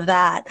 all of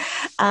that.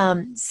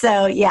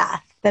 So yeah,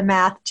 the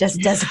math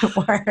just doesn't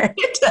work.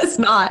 It does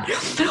not.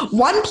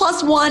 1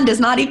 + 1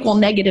 does not equal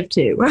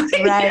 -2.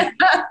 Right.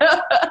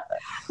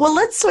 Well,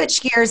 let's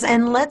switch gears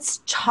and let's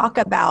talk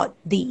about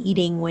the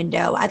eating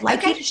window. I'd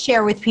like you to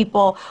share with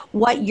people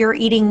what your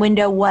eating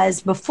window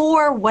was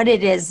before, what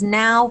it is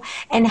now,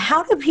 and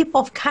how do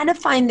people kind of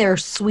find their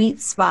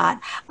sweet spot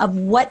of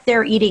what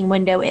their eating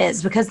window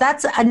is? Because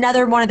that's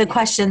another one of the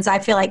questions I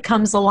feel like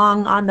comes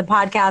along on the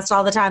podcast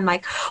all the time.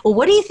 Like, well,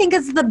 what do you think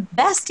is the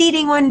best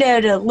eating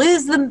window to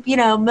lose the,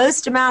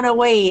 most amount of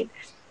weight?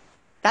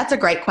 That's a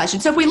great question.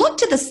 So if we look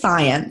to the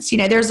science,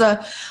 there's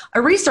a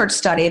research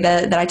study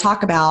that I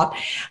talk about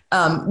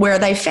where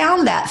they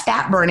found that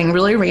fat burning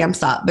really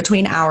ramps up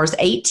between hours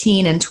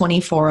 18 and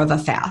 24 of a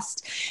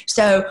fast.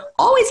 So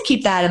always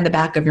keep that in the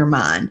back of your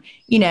mind.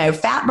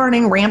 Fat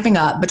burning ramping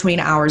up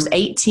between hours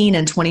 18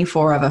 and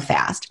 24 of a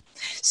fast.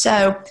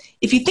 So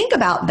if you think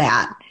about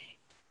that,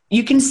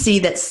 you can see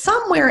that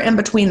somewhere in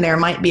between there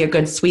might be a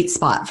good sweet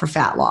spot for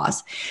fat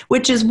loss,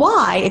 which is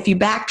why if you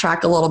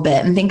backtrack a little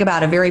bit and think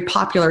about a very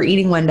popular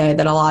eating window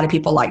that a lot of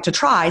people like to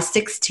try,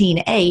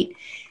 16-8,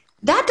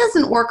 that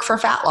doesn't work for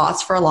fat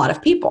loss for a lot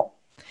of people,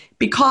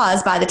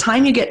 because by the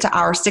time you get to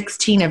hour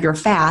 16 of your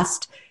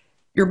fast,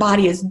 your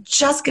body is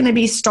just going to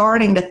be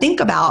starting to think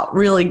about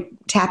really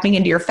tapping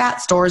into your fat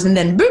stores, and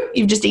then boop,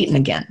 you've just eaten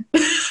again.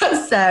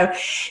 So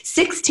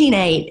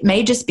 16-8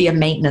 may just be a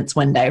maintenance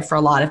window for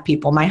a lot of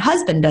people. My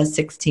husband does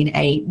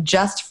 16-8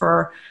 just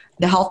for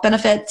the health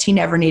benefits. He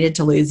never needed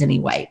to lose any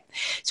weight.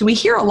 So we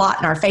hear a lot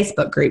in our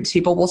Facebook groups.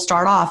 People will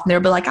start off and they'll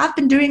be like, I've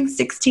been doing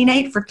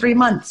 16-8 for 3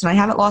 months and I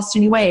haven't lost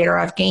any weight, or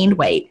I've gained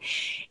weight.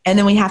 And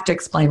then we have to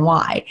explain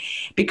why.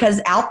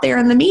 Because out there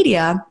in the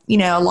media,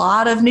 a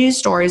lot of news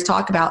stories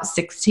talk about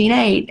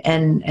 16-8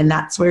 and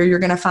that's where you're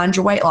going to find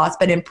your weight loss.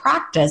 But in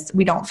practice,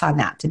 we don't find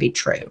that to be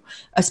true,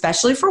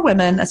 especially for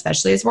women,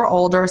 especially as we're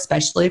older,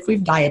 especially if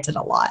we've dieted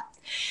a lot.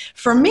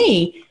 For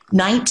me,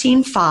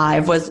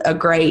 19.5 was a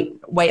great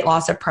weight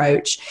loss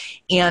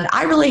approach. And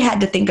I really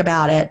had to think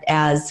about it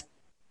as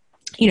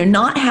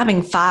not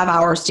having 5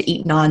 hours to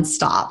eat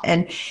nonstop.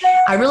 And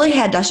I really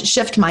had to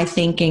shift my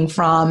thinking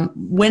from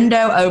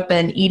window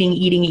open,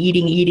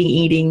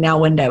 eating. Now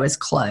window is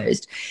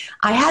closed.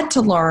 I had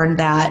to learn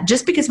that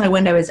just because my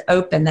window is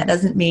open, that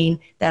doesn't mean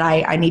that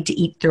I need to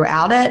eat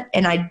throughout it.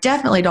 And I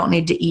definitely don't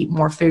need to eat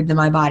more food than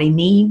my body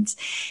needs.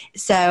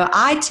 So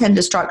I tend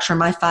to structure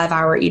my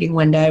 5-hour eating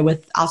window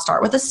I'll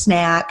start with a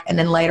snack, and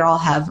then later I'll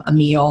have a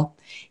meal.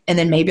 And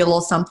then maybe a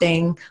little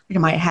something, like I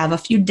might have a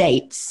few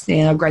dates,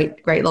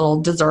 great little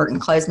dessert, and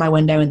close my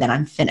window, and then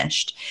I'm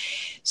finished.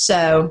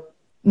 So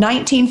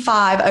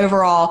 19.5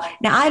 overall.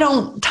 Now, I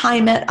don't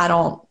time it. I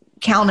don't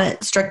count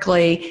it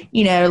strictly.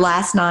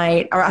 Last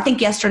night, or I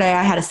think yesterday,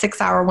 I had a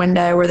 6-hour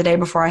window, or the day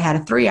before I had a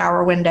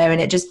 3-hour window. And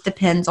it just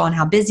depends on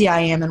how busy I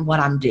am and what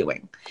I'm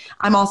doing.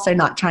 I'm also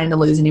not trying to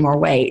lose any more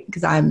weight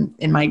because I'm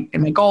in my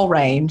goal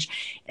range.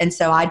 And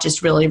so I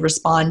just really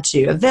respond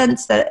to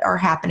events that are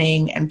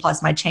happening, and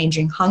plus my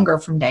changing hunger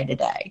from day to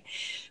day.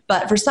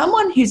 But for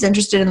someone who's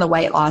interested in the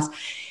weight loss,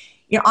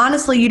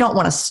 honestly, you don't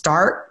want to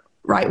start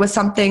right with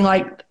something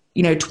like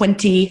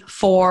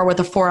 24 with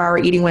a 4-hour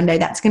eating window.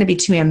 That's going to be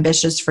too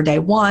ambitious for day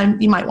one.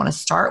 You might want to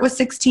start with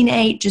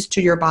 16.8 just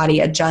till your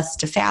body adjusts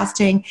to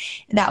fasting.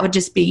 And that would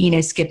just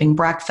be, skipping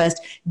breakfast.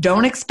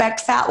 Don't expect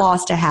fat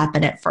loss to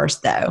happen at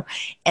first though.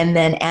 And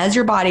then as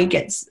your body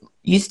gets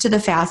used to the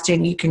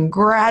fasting, you can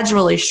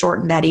gradually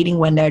shorten that eating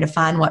window to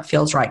find what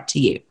feels right to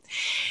you.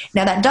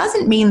 Now that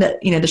doesn't mean that,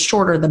 the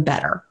shorter the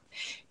better.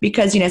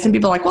 Because, some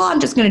people are like, well, I'm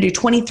just going to do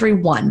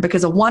 23-1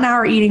 because a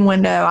 1-hour eating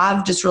window,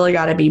 I've just really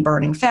got to be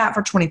burning fat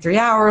for 23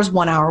 hours,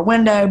 1-hour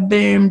window,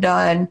 boom,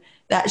 done.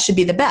 That should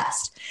be the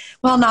best.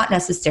 Well, not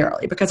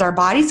necessarily, because our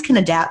bodies can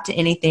adapt to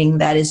anything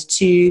that is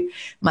too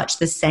much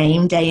the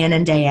same day in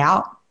and day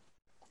out.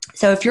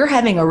 So if you're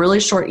having a really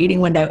short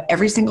eating window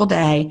every single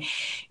day,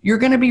 you're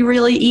going to be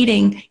really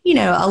eating,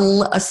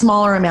 a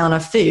smaller amount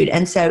of food.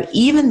 And so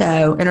even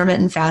though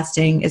intermittent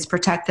fasting is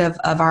protective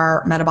of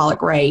our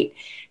metabolic rate,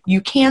 you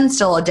can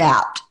still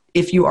adapt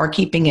if you are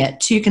keeping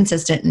it too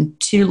consistent and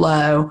too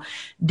low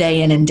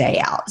day in and day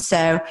out.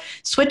 So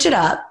switch it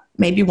up.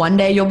 Maybe one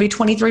day you'll be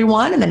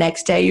 23-1 and the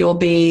next day you'll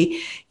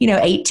be,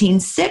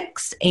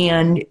 18-6,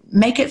 and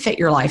make it fit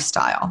your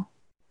lifestyle.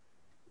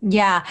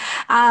 Yeah.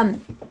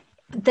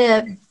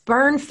 The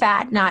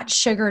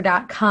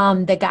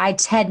burnfatnotsugar.com, the guy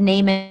Ted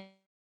Naiman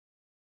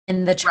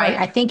in the chart, right,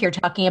 I think you're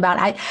talking about.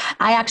 I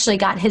actually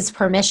got his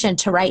permission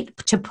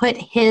to put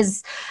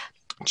his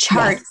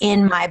chart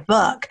in my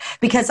book,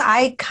 because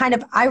I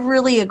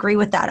really agree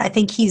with that. I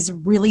think he's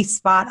really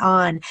spot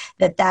on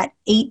that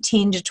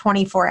 18 to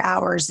 24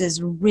 hours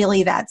is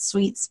really that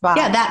sweet spot.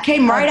 Yeah, that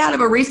came right out of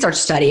a research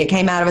study. It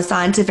came out of a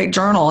scientific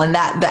journal, and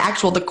that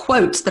the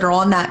quotes that are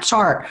on that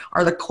chart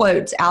are the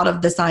quotes out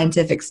of the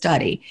scientific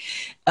study.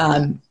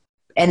 And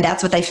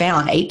that's what they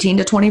found, 18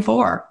 to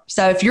 24.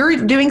 So if you're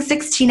doing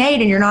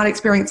 16.8 and you're not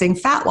experiencing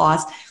fat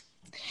loss,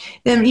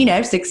 then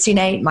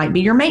 16.8 might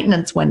be your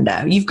maintenance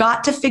window. You've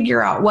got to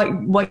figure out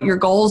what your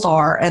goals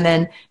are and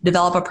then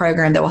develop a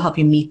program that will help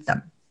you meet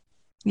them.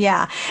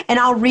 Yeah. And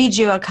I'll read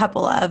you a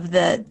couple of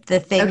the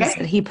things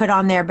that he put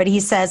on there. But he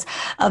says,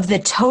 of the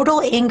total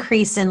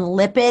increase in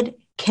lipid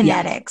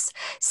kinetics,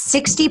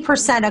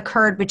 60%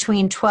 occurred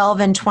between 12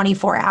 and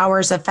 24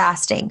 hours of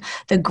fasting.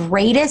 The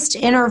greatest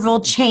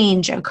interval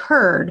change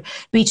occurred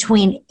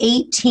between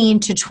 18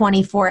 to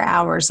 24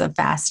 hours of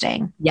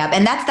fasting. Yep.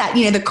 And that's that,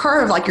 the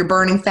curve, like you're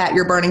burning fat,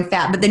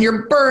 but then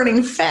you're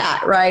burning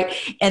fat, right?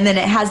 And then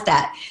it has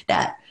that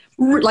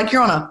like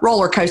you're on a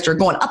roller coaster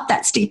going up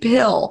that steep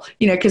hill,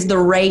 because the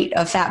rate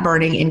of fat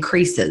burning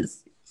increases.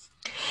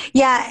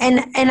 Yeah.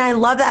 And I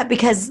love that,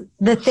 because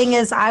the thing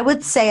is, I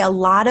would say a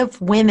lot of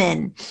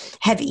women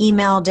have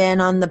emailed in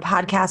on the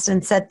podcast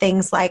and said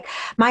things like,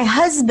 my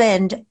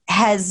husband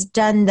has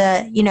done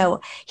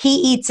he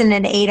eats in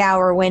an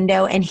 8-hour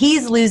window and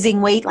he's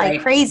losing weight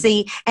like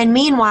crazy. And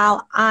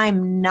meanwhile,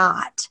 I'm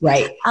not.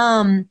 Right.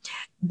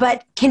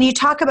 But can you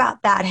talk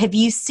about that? Have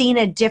you seen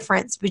a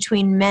difference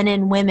between men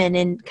and women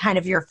in kind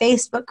of your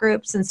Facebook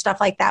groups and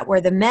stuff like that,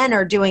 where the men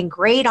are doing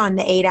great on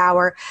the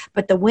 8-hour,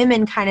 but the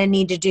women kind of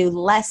need to do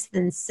less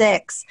than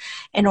 6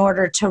 in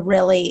order to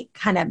really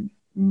kind of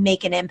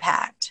make an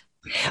impact?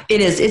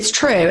 It's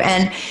true.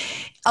 And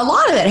a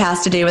lot of it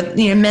has to do with,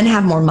 men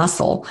have more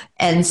muscle.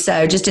 And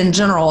so just in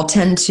general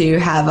tend to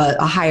have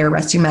a higher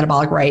resting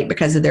metabolic rate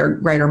because of their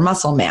greater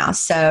muscle mass.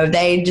 So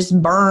they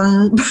just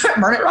burn it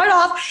right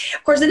off.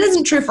 Of course, it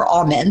isn't true for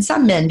all men.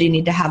 Some men do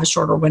need to have a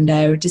shorter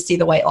window to see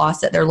the weight loss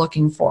that they're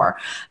looking for.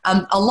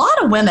 A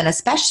lot of women,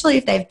 especially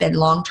if they've been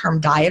long-term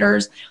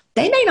dieters,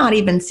 they may not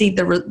even see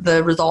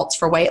the results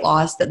for weight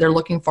loss that they're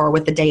looking for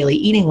with the daily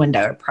eating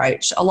window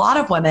approach. A lot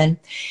of women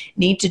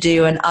need to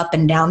do an up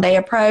and down day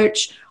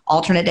approach,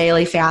 alternate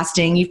daily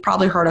fasting. You've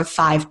probably heard of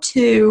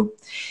 5-2.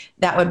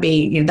 That would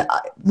be,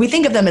 we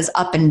think of them as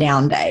up and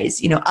down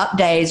days. Up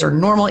days are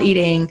normal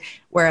eating,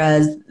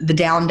 whereas the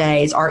down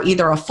days are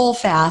either a full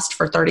fast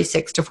for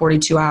 36 to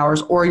 42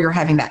 hours, or you're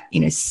having that,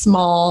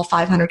 small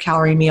 500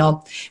 calorie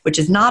meal, which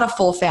is not a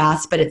full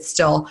fast, but it's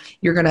still,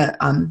 you're going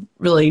to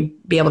really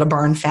be able to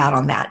burn fat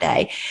on that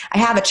day. I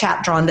have a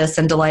chapter on this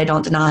in Delay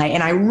Don't Deny,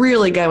 and I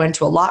really go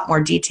into a lot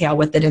more detail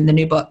with it in the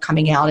new book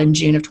coming out in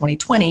June of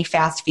 2020,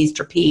 Fast, Feast,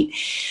 Repeat.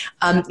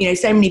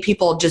 So many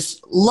people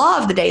just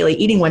love the daily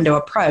eating window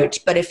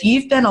approach, but if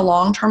you've been a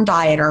long-term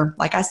dieter,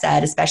 like I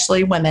said,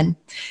 especially women,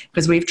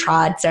 because we've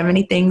tried so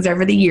many things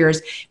over the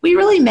years, we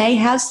really may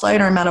have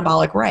slowed our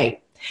metabolic rate.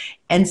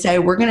 And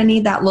so we're going to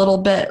need that little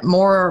bit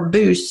more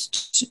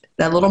boost,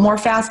 that little more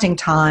fasting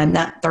time,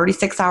 that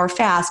 36-hour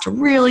fast to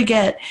really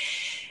get,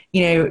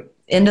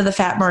 into the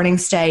fat burning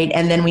state.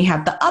 And then we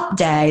have the up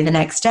day the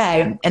next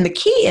day. And the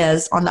key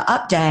is on the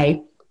up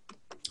day,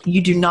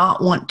 you do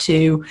not want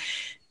to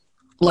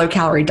low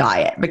calorie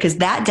diet, because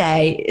that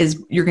day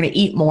you're going to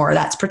eat more.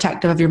 That's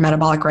protective of your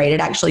metabolic rate.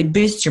 It actually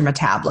boosts your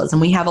metabolism.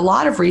 We have a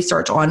lot of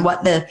research on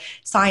what the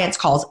science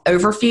calls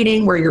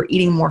overfeeding, where you're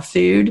eating more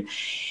food.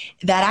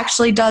 That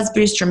actually does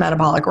boost your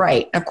metabolic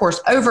rate. Of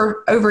course,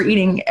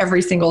 overeating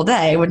every single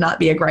day would not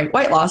be a great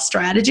weight loss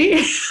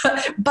strategy.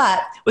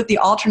 But with the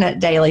alternate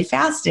daily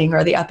fasting,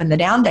 or the up and the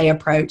down day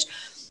approach,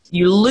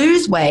 you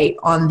lose weight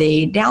on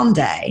the down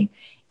day,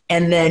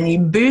 and then you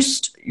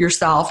boost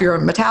your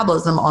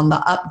metabolism on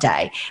the up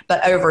day.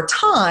 But over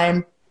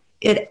time,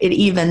 it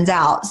evens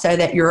out so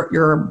that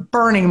you're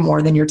burning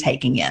more than you're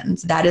taking in.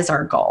 So that is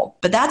our goal.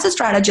 But that's a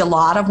strategy a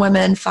lot of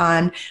women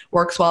find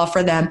works well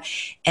for them.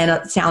 And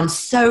it sounds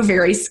so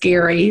very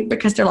scary,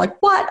 because they're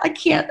like, what? I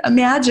can't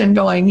imagine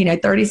going,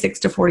 36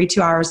 to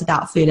 42 hours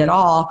without food at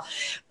all.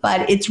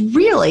 But it's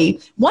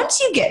really,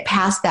 once you get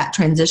past that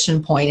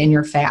transition point in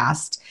your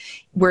fast,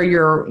 where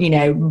you're,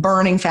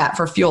 burning fat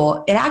for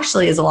fuel, it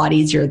actually is a lot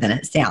easier than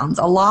it sounds.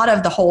 A lot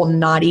of the whole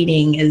not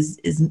eating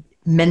is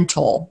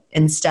mental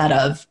instead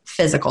of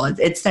physical.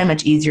 It's so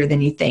much easier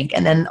than you think.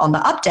 And then on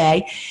the up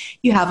day,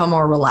 you have a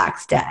more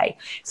relaxed day.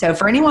 So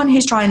for anyone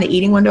who's trying the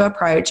eating window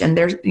approach and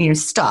they're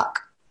stuck,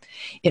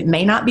 it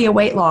may not be a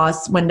weight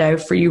loss window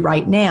for you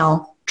right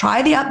now.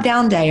 Try the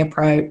up-down day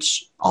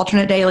approach,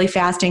 alternate daily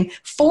fasting.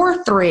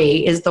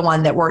 4-3 is the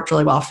one that worked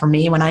really well for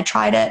me. When I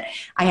tried it,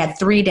 I had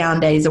 3 down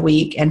days a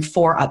week and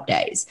 4 up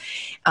days.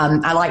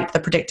 I liked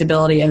the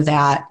predictability of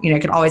that. I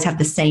could always have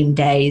the same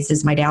days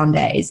as my down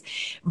days,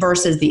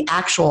 versus the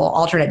actual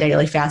alternate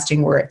daily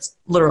fasting where it's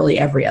literally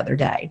every other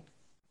day.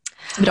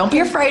 But don't be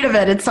afraid of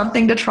it. It's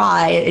something to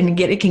try, and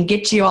it can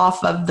get you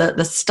off of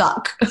the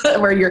stuck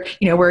where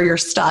you're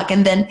stuck.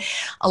 And then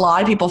a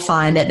lot of people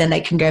find that then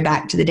they can go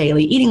back to the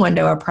daily eating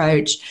window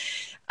approach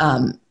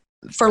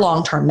for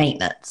long-term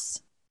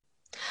maintenance.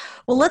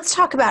 Well, let's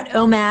talk about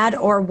OMAD,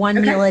 or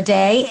one meal a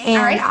day.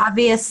 And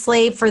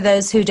obviously, for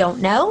those who don't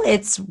know,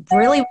 it's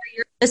really where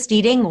you're just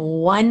eating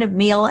one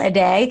meal a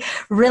day,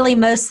 really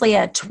mostly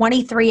a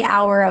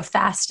 23-hour of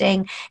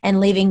fasting and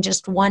leaving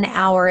just 1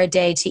 hour a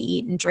day to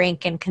eat and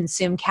drink and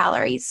consume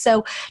calories.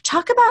 So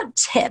talk about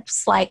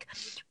tips, like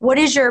what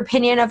is your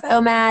opinion of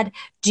OMAD?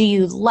 Do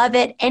you love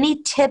it?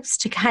 Any tips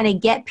to kind of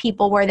get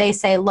people where they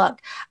say,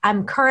 look,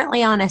 I'm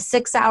currently on a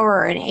 6-hour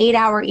or an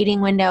 8-hour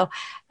eating window.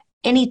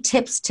 Any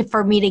tips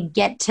for me to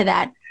get to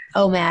that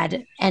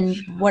OMAD, and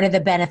what are the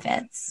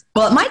benefits?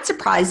 Well, it might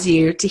surprise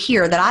you to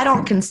hear that I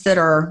don't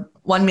consider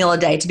one meal a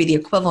day to be the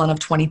equivalent of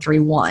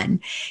 23-1.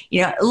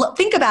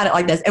 Think about it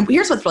like this. And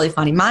here's what's really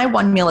funny. My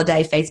one meal a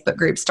day Facebook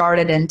group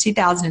started in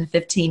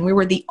 2015. We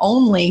were the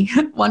only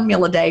one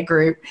meal a day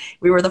group.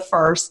 We were the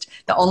first,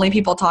 the only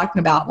people talking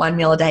about one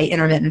meal a day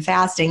intermittent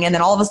fasting. And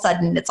then all of a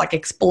sudden it's like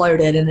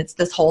exploded, and it's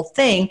this whole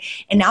thing.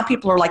 And now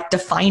people are like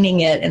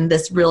defining it in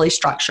this really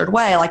structured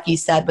way, like you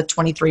said, with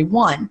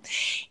 23-1.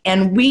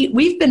 And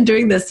we've been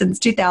doing this since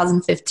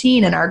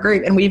 2015 in our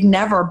group, and we've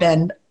never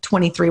been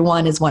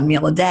 23-1 is one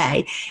meal a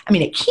day. I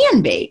mean, it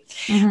can be,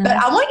 but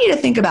I want you to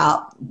think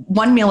about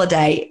one meal a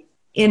day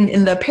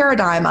in the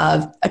paradigm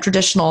of a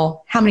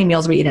traditional, how many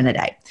meals we eat in a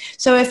day.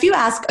 So if you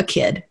ask a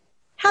kid,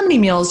 how many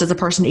meals does a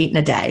person eat in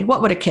a day?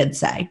 What would a kid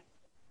say?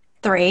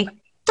 3.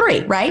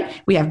 3,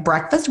 right? We have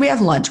breakfast, we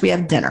have lunch, we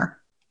have dinner.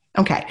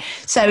 Okay.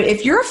 So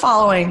if you're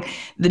following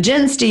the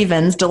Jen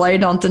Stevens, Delay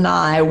Don't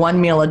Deny, one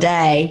meal a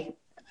day,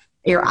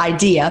 your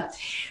idea,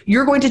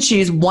 you're going to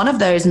choose one of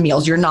those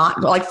meals. You're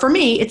not, like for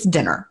me, it's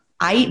dinner.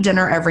 I eat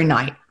dinner every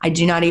night. I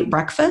do not eat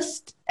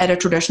breakfast at a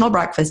traditional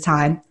breakfast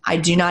time. I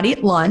do not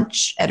eat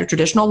lunch at a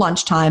traditional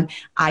lunch time.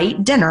 I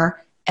eat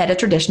dinner at a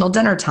traditional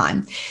dinner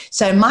time.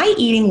 So my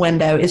eating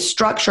window is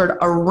structured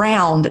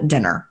around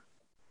dinner.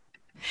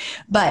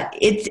 But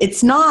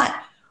it's not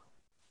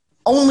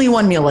only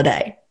one meal a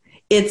day.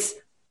 It's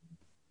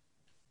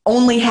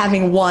only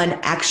having one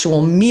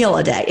actual meal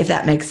a day, if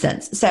that makes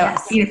sense. So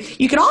yes.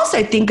 You could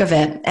also think of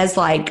it as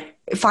like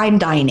fine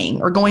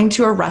dining, or going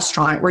to a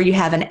restaurant where you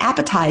have an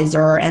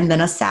appetizer and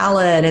then a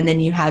salad, and then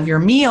you have your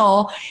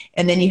meal,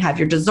 and then you have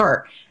your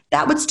dessert.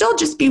 That would still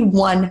just be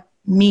one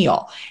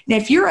meal. Now,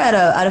 if you're at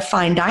a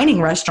fine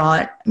dining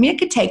restaurant, I mean, it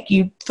could take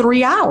you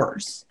 3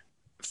 hours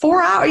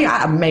 4 hours,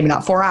 yeah, maybe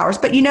not 4 hours,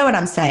 but you know what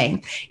I'm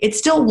saying. It's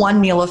still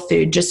one meal of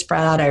food just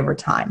spread out over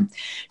time.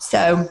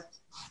 So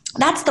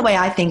that's the way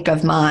I think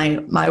of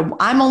my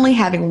I'm only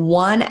having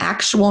one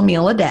actual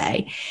meal a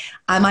day.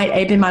 I might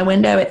open my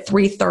window at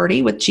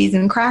 3:30 with cheese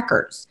and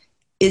crackers.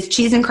 Is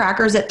cheese and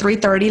crackers at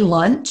 3:30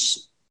 lunch?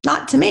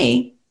 Not to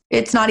me.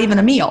 It's not even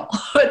a meal.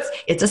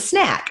 It's a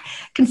snack.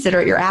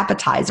 Consider it your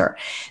appetizer.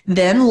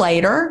 Then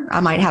later, I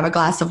might have a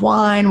glass of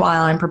wine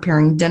while I'm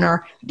preparing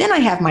dinner. Then I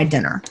have my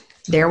dinner.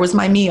 There was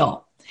my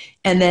meal.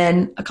 And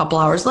then a couple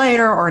hours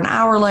later or an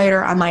hour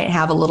later, I might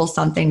have a little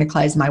something to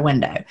close my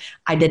window.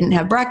 I didn't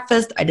have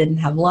breakfast. I didn't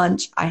have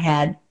lunch. I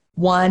had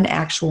one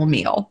actual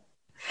meal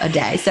a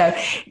day. So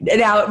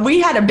now we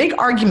had a big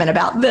argument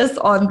about this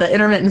on the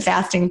intermittent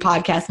fasting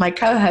podcast. My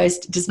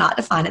co-host does not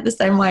define it the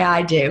same way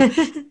I do.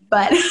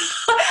 But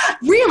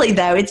really,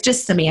 though, it's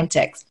just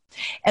semantics.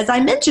 As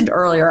I mentioned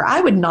earlier,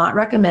 I would not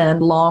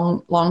recommend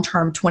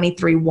long-term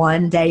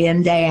 23-1 day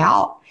in, day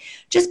out,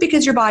 just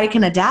because your body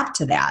can adapt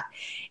to that.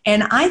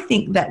 And I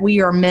think that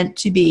we are meant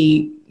to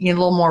be a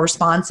little more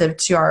responsive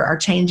to our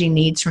changing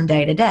needs from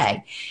day to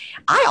day.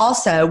 I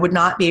also would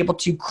not be able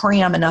to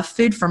cram enough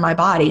food for my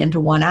body into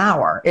 1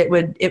 hour. It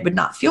would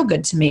not feel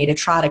good to me to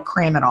try to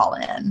cram it all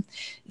in.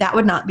 That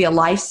would not be a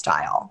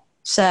lifestyle.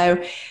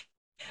 So,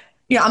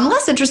 I'm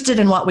less interested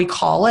in what we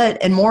call it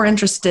and more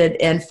interested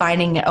in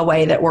finding a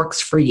way that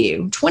works for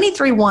you.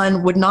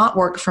 23-1 would not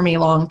work for me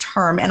long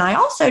term. And I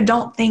also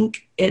don't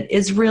think it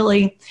is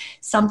really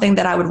something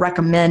that I would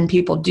recommend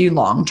people do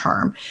long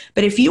term.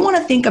 But if you want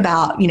to think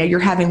about, you're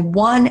having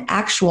one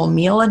actual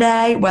meal a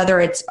day, whether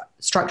it's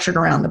structured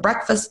around the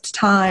breakfast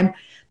time,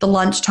 the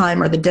lunch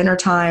time, or the dinner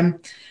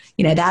time,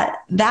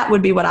 that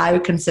would be what I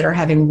would consider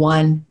having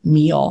one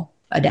meal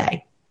a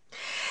day.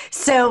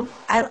 So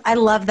I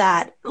love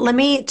that. Let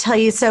me tell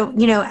you, so,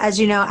 as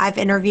you know, I've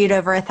interviewed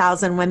over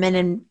 1,000 women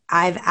and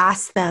I've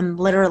asked them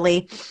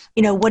literally,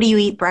 what do you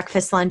eat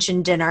breakfast, lunch,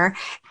 and dinner?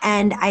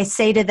 And I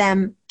say to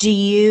them,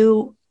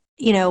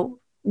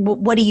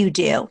 what do you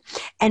do?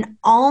 And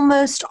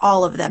almost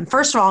all of them,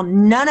 first of all,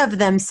 none of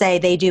them say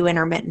they do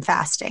intermittent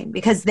fasting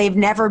because they've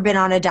never been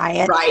on a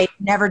diet. Right. They've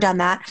never done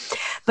that.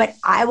 But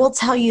I will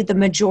tell you, the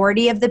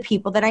majority of the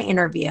people that I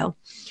interview,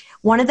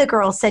 one of the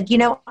girls said,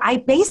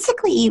 I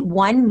basically eat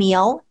one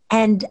meal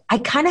and I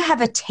kind of have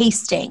a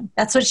tasting.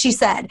 That's what she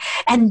said.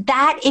 And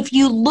that, if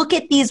you look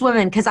at these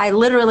women, because I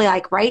literally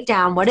write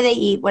down, what do they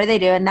eat? What do they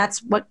do? And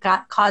that's what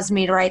caused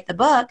me to write the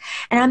book.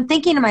 And I'm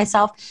thinking to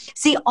myself,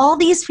 see, all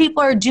these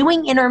people are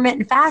doing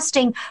intermittent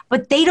fasting,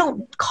 but they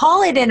don't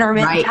call it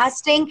intermittent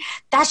fasting.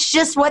 That's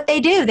just what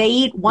they do. They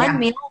eat one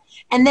meal.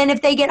 And then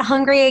if they get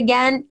hungry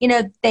again,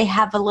 they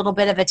have a little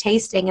bit of a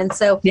tasting. And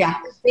so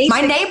my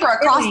neighbor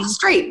across the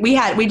street,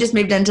 we just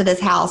moved into this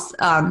house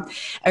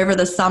over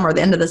the summer,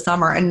 the end of the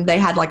summer, and they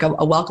had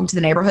a welcome to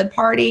the neighborhood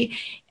party.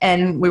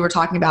 And we were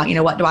talking about,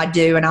 what do I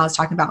do? And I was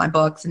talking about my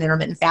books and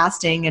intermittent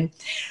fasting. And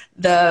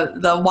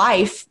the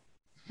wife,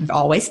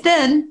 always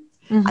thin,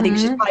 I think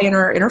she's probably in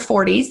her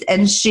 40s,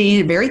 and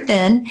she's very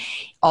thin,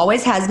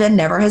 always has been,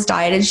 never has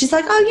dieted. She's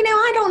like,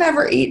 I don't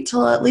ever eat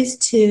till at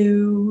least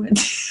 2.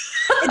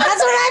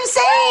 That's what I'm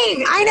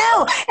saying. I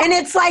know. And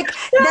it's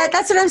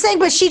that's what I'm saying,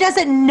 but she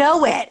doesn't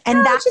know it.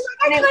 And that's she's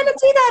like, I kind of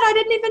do that. I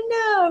didn't even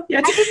know.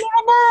 I didn't even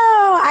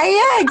know.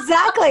 Yeah,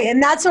 exactly.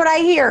 And that's what I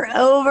hear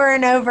over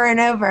and over and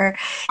over.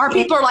 Our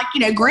people are like,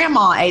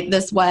 grandma ate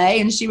this way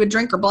and she would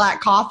drink her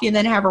black coffee and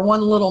then have her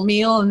one little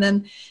meal. And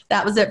then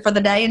that was it for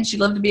the day. And she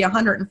lived to be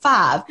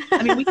 105.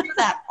 I mean, we hear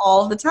that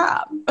all the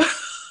time.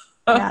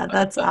 Yeah,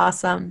 that's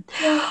awesome.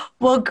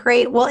 Well,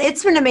 great. Well,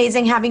 it's been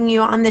amazing having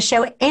you on the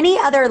show. Any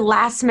other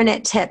last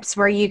minute tips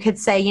where you could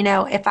say,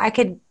 if I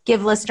could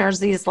give listeners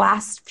these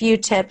last few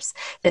tips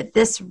that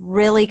this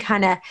really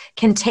kind of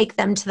can take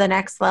them to the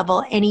next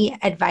level, any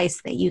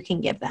advice that you can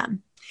give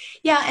them?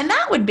 Yeah, and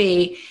that would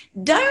be,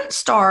 don't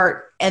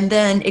start and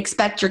then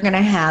expect you're going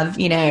to have,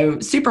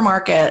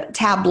 supermarket,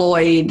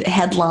 tabloid,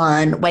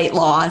 headline weight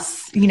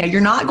loss.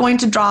 You're not going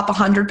to drop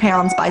 100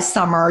 pounds by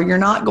summer. You're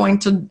not going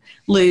to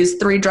lose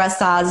 3 dress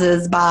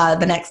sizes by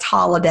the next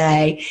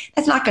holiday.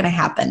 That's not going to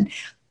happen.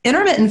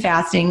 Intermittent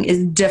fasting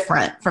is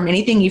different from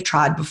anything you've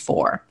tried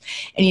before.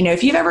 And,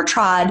 if you've ever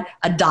tried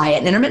a diet,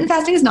 and intermittent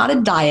fasting is not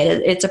a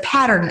diet, it's a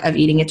pattern of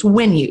eating. It's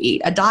when you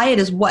eat. A diet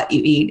is what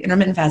you eat.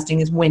 Intermittent fasting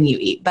is when you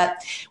eat. But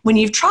when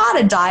you've tried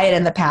a diet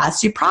in the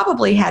past, you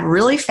probably had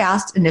really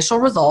fast initial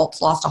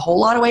results, lost a whole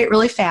lot of weight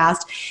really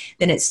fast,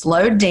 then it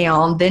slowed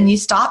down, then you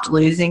stopped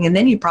losing, and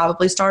then you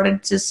probably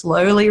started to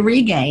slowly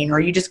regain, or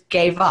you just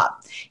gave up.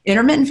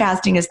 Intermittent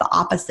fasting is the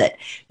opposite.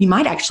 You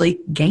might actually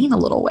gain a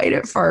little weight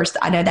at first.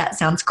 I know that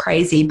sounds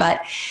crazy,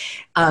 but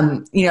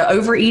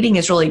overeating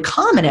is really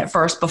common at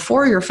first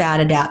before you're fat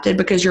adapted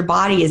because your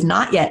body is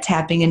not yet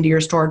tapping into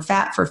your stored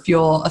fat for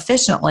fuel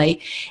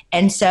efficiently.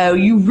 And so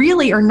you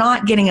really are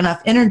not getting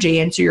enough energy.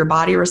 And so your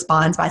body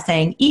responds by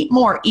saying, eat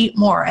more.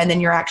 And then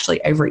you're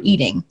actually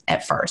overeating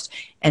at first.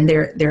 And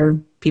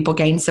people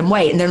gain some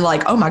weight and they're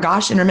like, oh my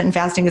gosh, intermittent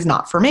fasting is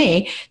not for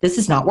me. This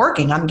is not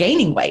working. I'm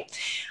gaining weight.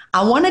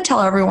 I want to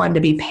tell everyone to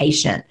be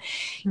patient.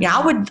 Yeah,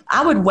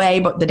 I would weigh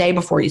the day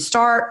before you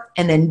start,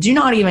 and then do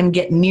not even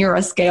get near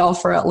a scale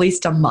for at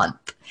least a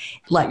month.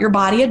 Let your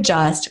body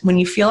adjust. When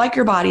you feel like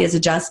your body is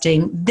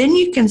adjusting, then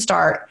you can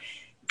start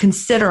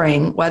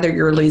considering whether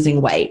you're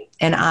losing weight.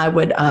 And I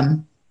would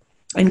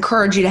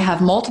encourage you to have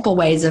multiple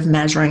ways of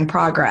measuring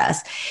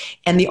progress.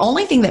 And the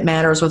only thing that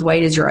matters with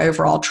weight is your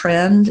overall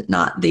trend,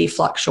 not the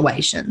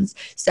fluctuations.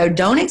 So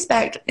don't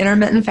expect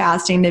intermittent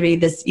fasting to be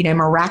this,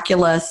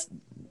 miraculous,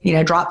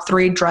 drop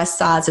 3 dress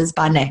sizes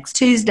by next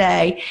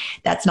Tuesday.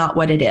 That's not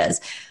what it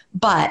is.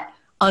 But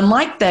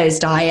unlike those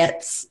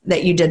diets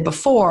that you did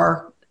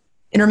before,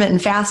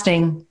 intermittent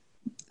fasting,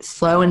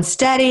 slow and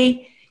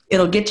steady,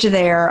 it'll get you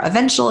there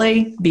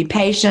eventually. Be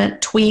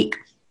patient, tweak,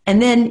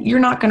 and then you're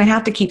not going to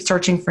have to keep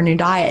searching for new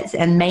diets,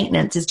 and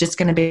maintenance is just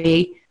going to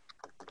be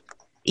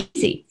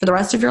easy for the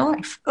rest of your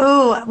life.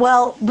 Oh,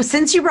 well,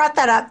 since you brought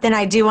that up, then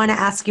I do want to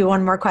ask you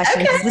one more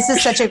question. Okay. This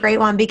is such a great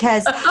one,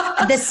 because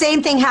the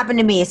same thing happened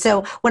to me.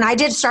 So when I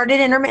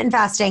started intermittent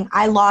fasting,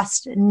 I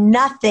lost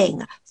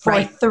nothing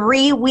for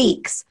 3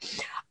 weeks.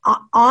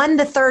 On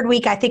the third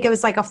week, I think it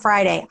was like a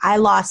Friday, I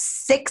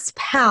lost 6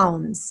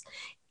 pounds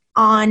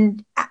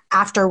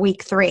after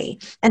week 3.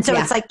 And so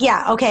it's like,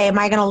 okay, am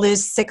I going to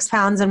lose 6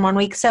 pounds in 1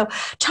 week? So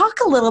talk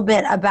a little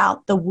bit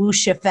about the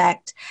whoosh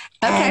effect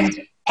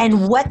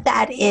and what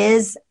that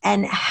is,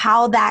 and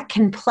how that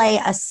can play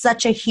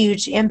such a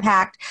huge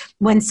impact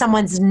when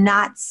someone's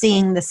not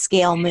seeing the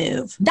scale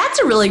move. That's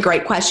a really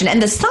great question.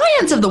 And the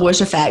science of the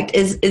whoosh effect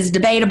is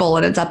debatable,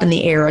 and it's up in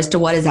the air as to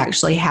what is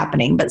actually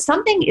happening. But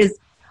something is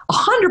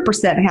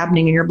 100%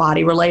 happening in your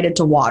body related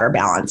to water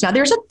balance. Now,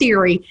 there's a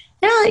theory.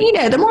 Now,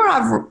 the more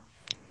I've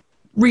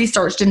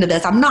researched into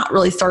this, I'm not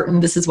really certain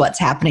this is what's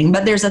happening,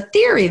 but there's a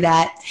theory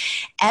that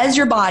as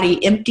your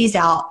body empties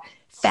out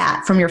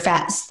fat from your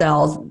fat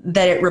cells,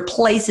 that it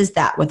replaces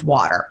that with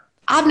water.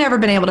 I've never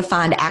been able to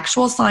find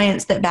actual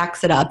science that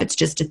backs it up. It's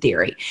just a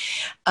theory.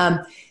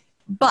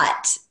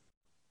 But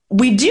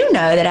we do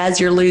know that as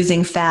you're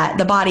losing fat,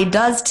 the body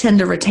does tend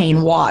to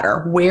retain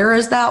water. Where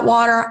is that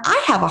water?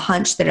 I have a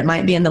hunch that it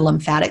might be in the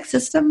lymphatic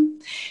system,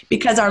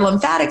 because our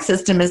lymphatic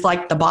system is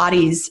like the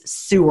body's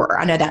sewer.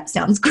 I know that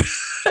sounds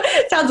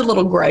sounds a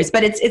little gross,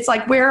 but it's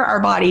like where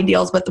our body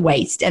deals with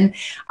waste. And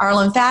our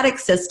lymphatic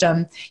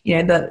system,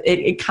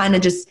 it kind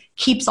of just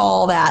keeps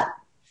all that,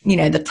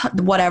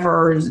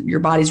 whatever your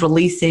body's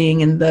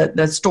releasing, and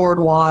the stored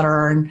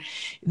water and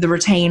the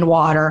retained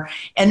water.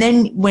 And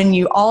then when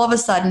you all of a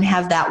sudden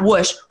have that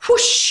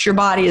whoosh, your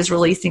body is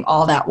releasing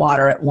all that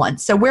water at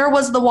once. So where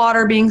was the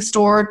water being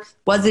stored?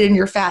 Was it in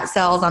your fat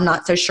cells? I'm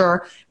not so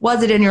sure.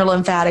 Was it in your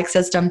lymphatic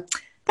system?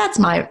 That's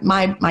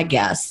my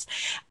guess.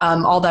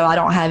 Although I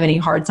don't have any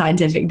hard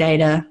scientific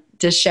data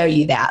to show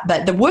you that.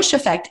 But the whoosh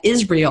effect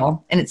is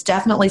real, and it's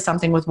definitely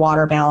something with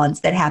water balance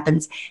that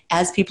happens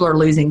as people are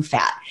losing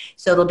fat.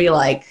 So it'll be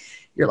like,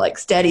 you're like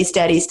steady,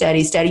 steady,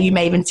 steady, steady. You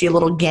may even see a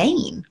little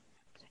gain,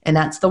 and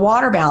that's the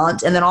water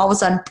balance. And then all of a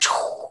sudden,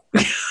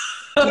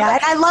 yeah,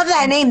 and I love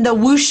that name, the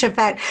whoosh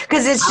effect,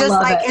 because it's just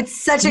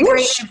it's such a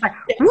great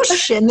effect.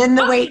 Whoosh, and then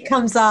the weight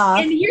comes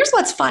off. And here's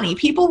what's funny.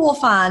 People will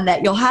find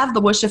that you'll have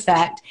the whoosh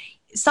effect.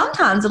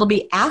 Sometimes it'll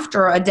be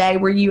after a day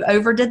where you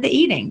overdid the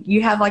eating.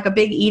 You have like a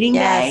big eating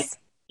day,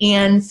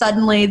 and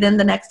suddenly then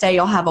the next day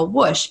you'll have a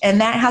whoosh.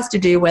 And that has to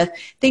do with,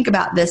 think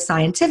about this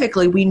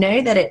scientifically, we know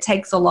that it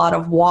takes a lot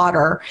of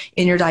water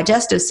in your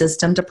digestive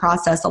system to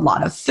process a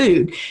lot of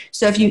food.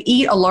 So if you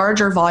eat a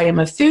larger volume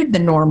of food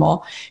than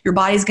normal, your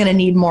body's going to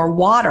need more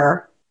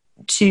water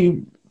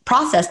to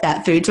process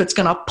that food. So it's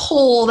going to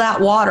pull that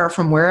water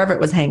from wherever it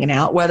was hanging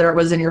out, whether it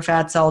was in your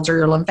fat cells or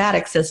your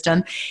lymphatic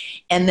system,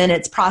 and then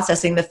it's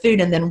processing the food,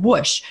 and then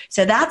whoosh.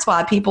 So that's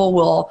why people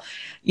will,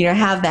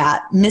 have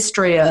that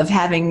mystery of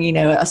having,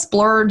 a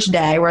splurge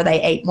day where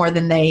they ate more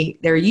than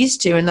they're used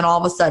to. And then all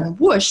of a sudden,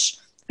 whoosh,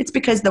 it's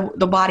because the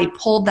body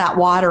pulled that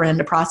water in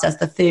to process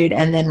the food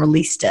and then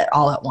released it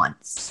all at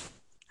once.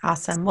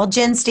 Awesome. Well,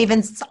 Jen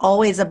Stevens, it's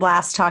always a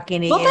blast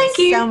talking to you. Well, thank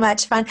you. So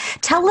much fun.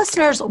 Tell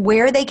listeners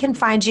where they can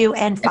find you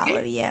and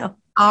follow you.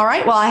 All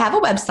right. Well, I have a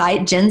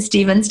website,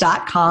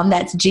 jenstevens.com.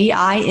 That's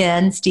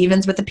GIN,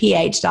 Stevens with a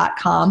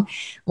PH.com.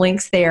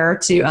 Links there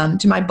to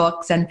my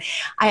books. And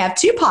I have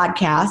 2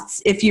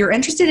 podcasts. If you're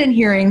interested in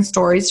hearing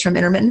stories from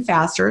intermittent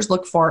fasters,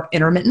 look for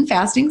Intermittent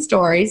Fasting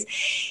Stories.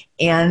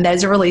 And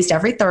those are released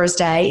every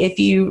Thursday. If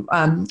you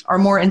are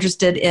more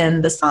interested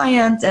in the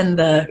science and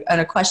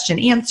a question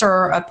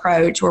answer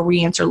approach where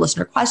we answer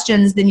listener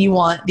questions, then you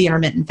want the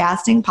Intermittent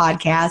Fasting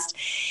Podcast.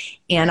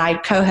 And I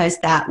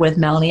co-host that with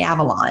Melanie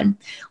Avalon.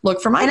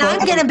 Look for my book.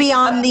 I'm going to be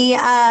on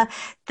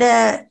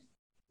the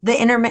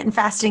Intermittent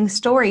Fasting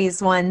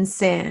Stories one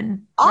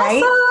soon.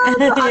 Awesome. Right?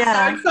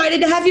 I'm so excited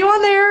to have you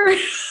on there.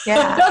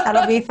 Yeah,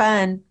 that'll be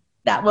fun.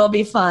 That will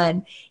be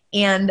fun.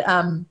 And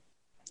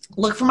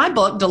look for my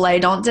book, Delay,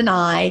 Don't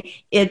Deny.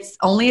 It's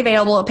only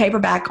available a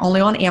paperback only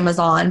on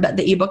Amazon, but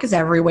the ebook is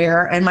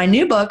everywhere. And my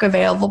new book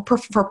available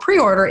for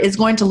pre-order is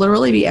going to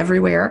literally be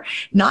everywhere,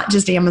 not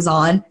just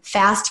Amazon.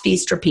 Fast,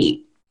 Feast,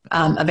 Repeat.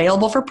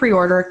 Available for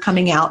pre-order,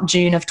 coming out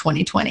June of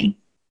 2020.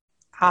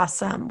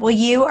 Awesome. Well,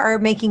 you are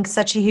making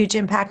such a huge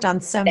impact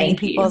on so many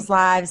people's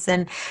lives,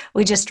 and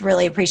we just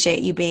really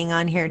appreciate you being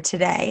on here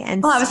today.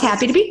 And I was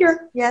happy to be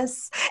here.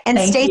 Yes. And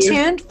stay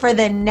tuned for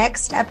the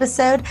next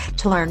episode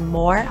to learn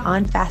more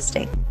on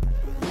fasting.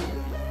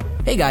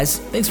 Hey guys,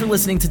 thanks for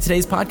listening to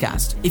today's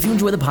podcast. If you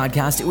enjoy the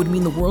podcast, it would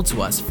mean the world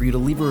to us for you to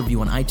leave a review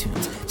on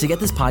iTunes to get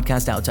this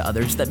podcast out to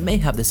others that may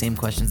have the same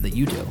questions that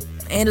you do.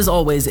 And as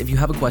always, if you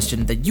have a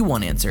question that you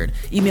want answered,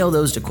 email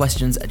those to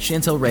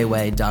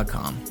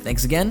questions@chantelrayway.com.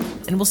 Thanks again,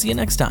 and we'll see you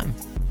next time.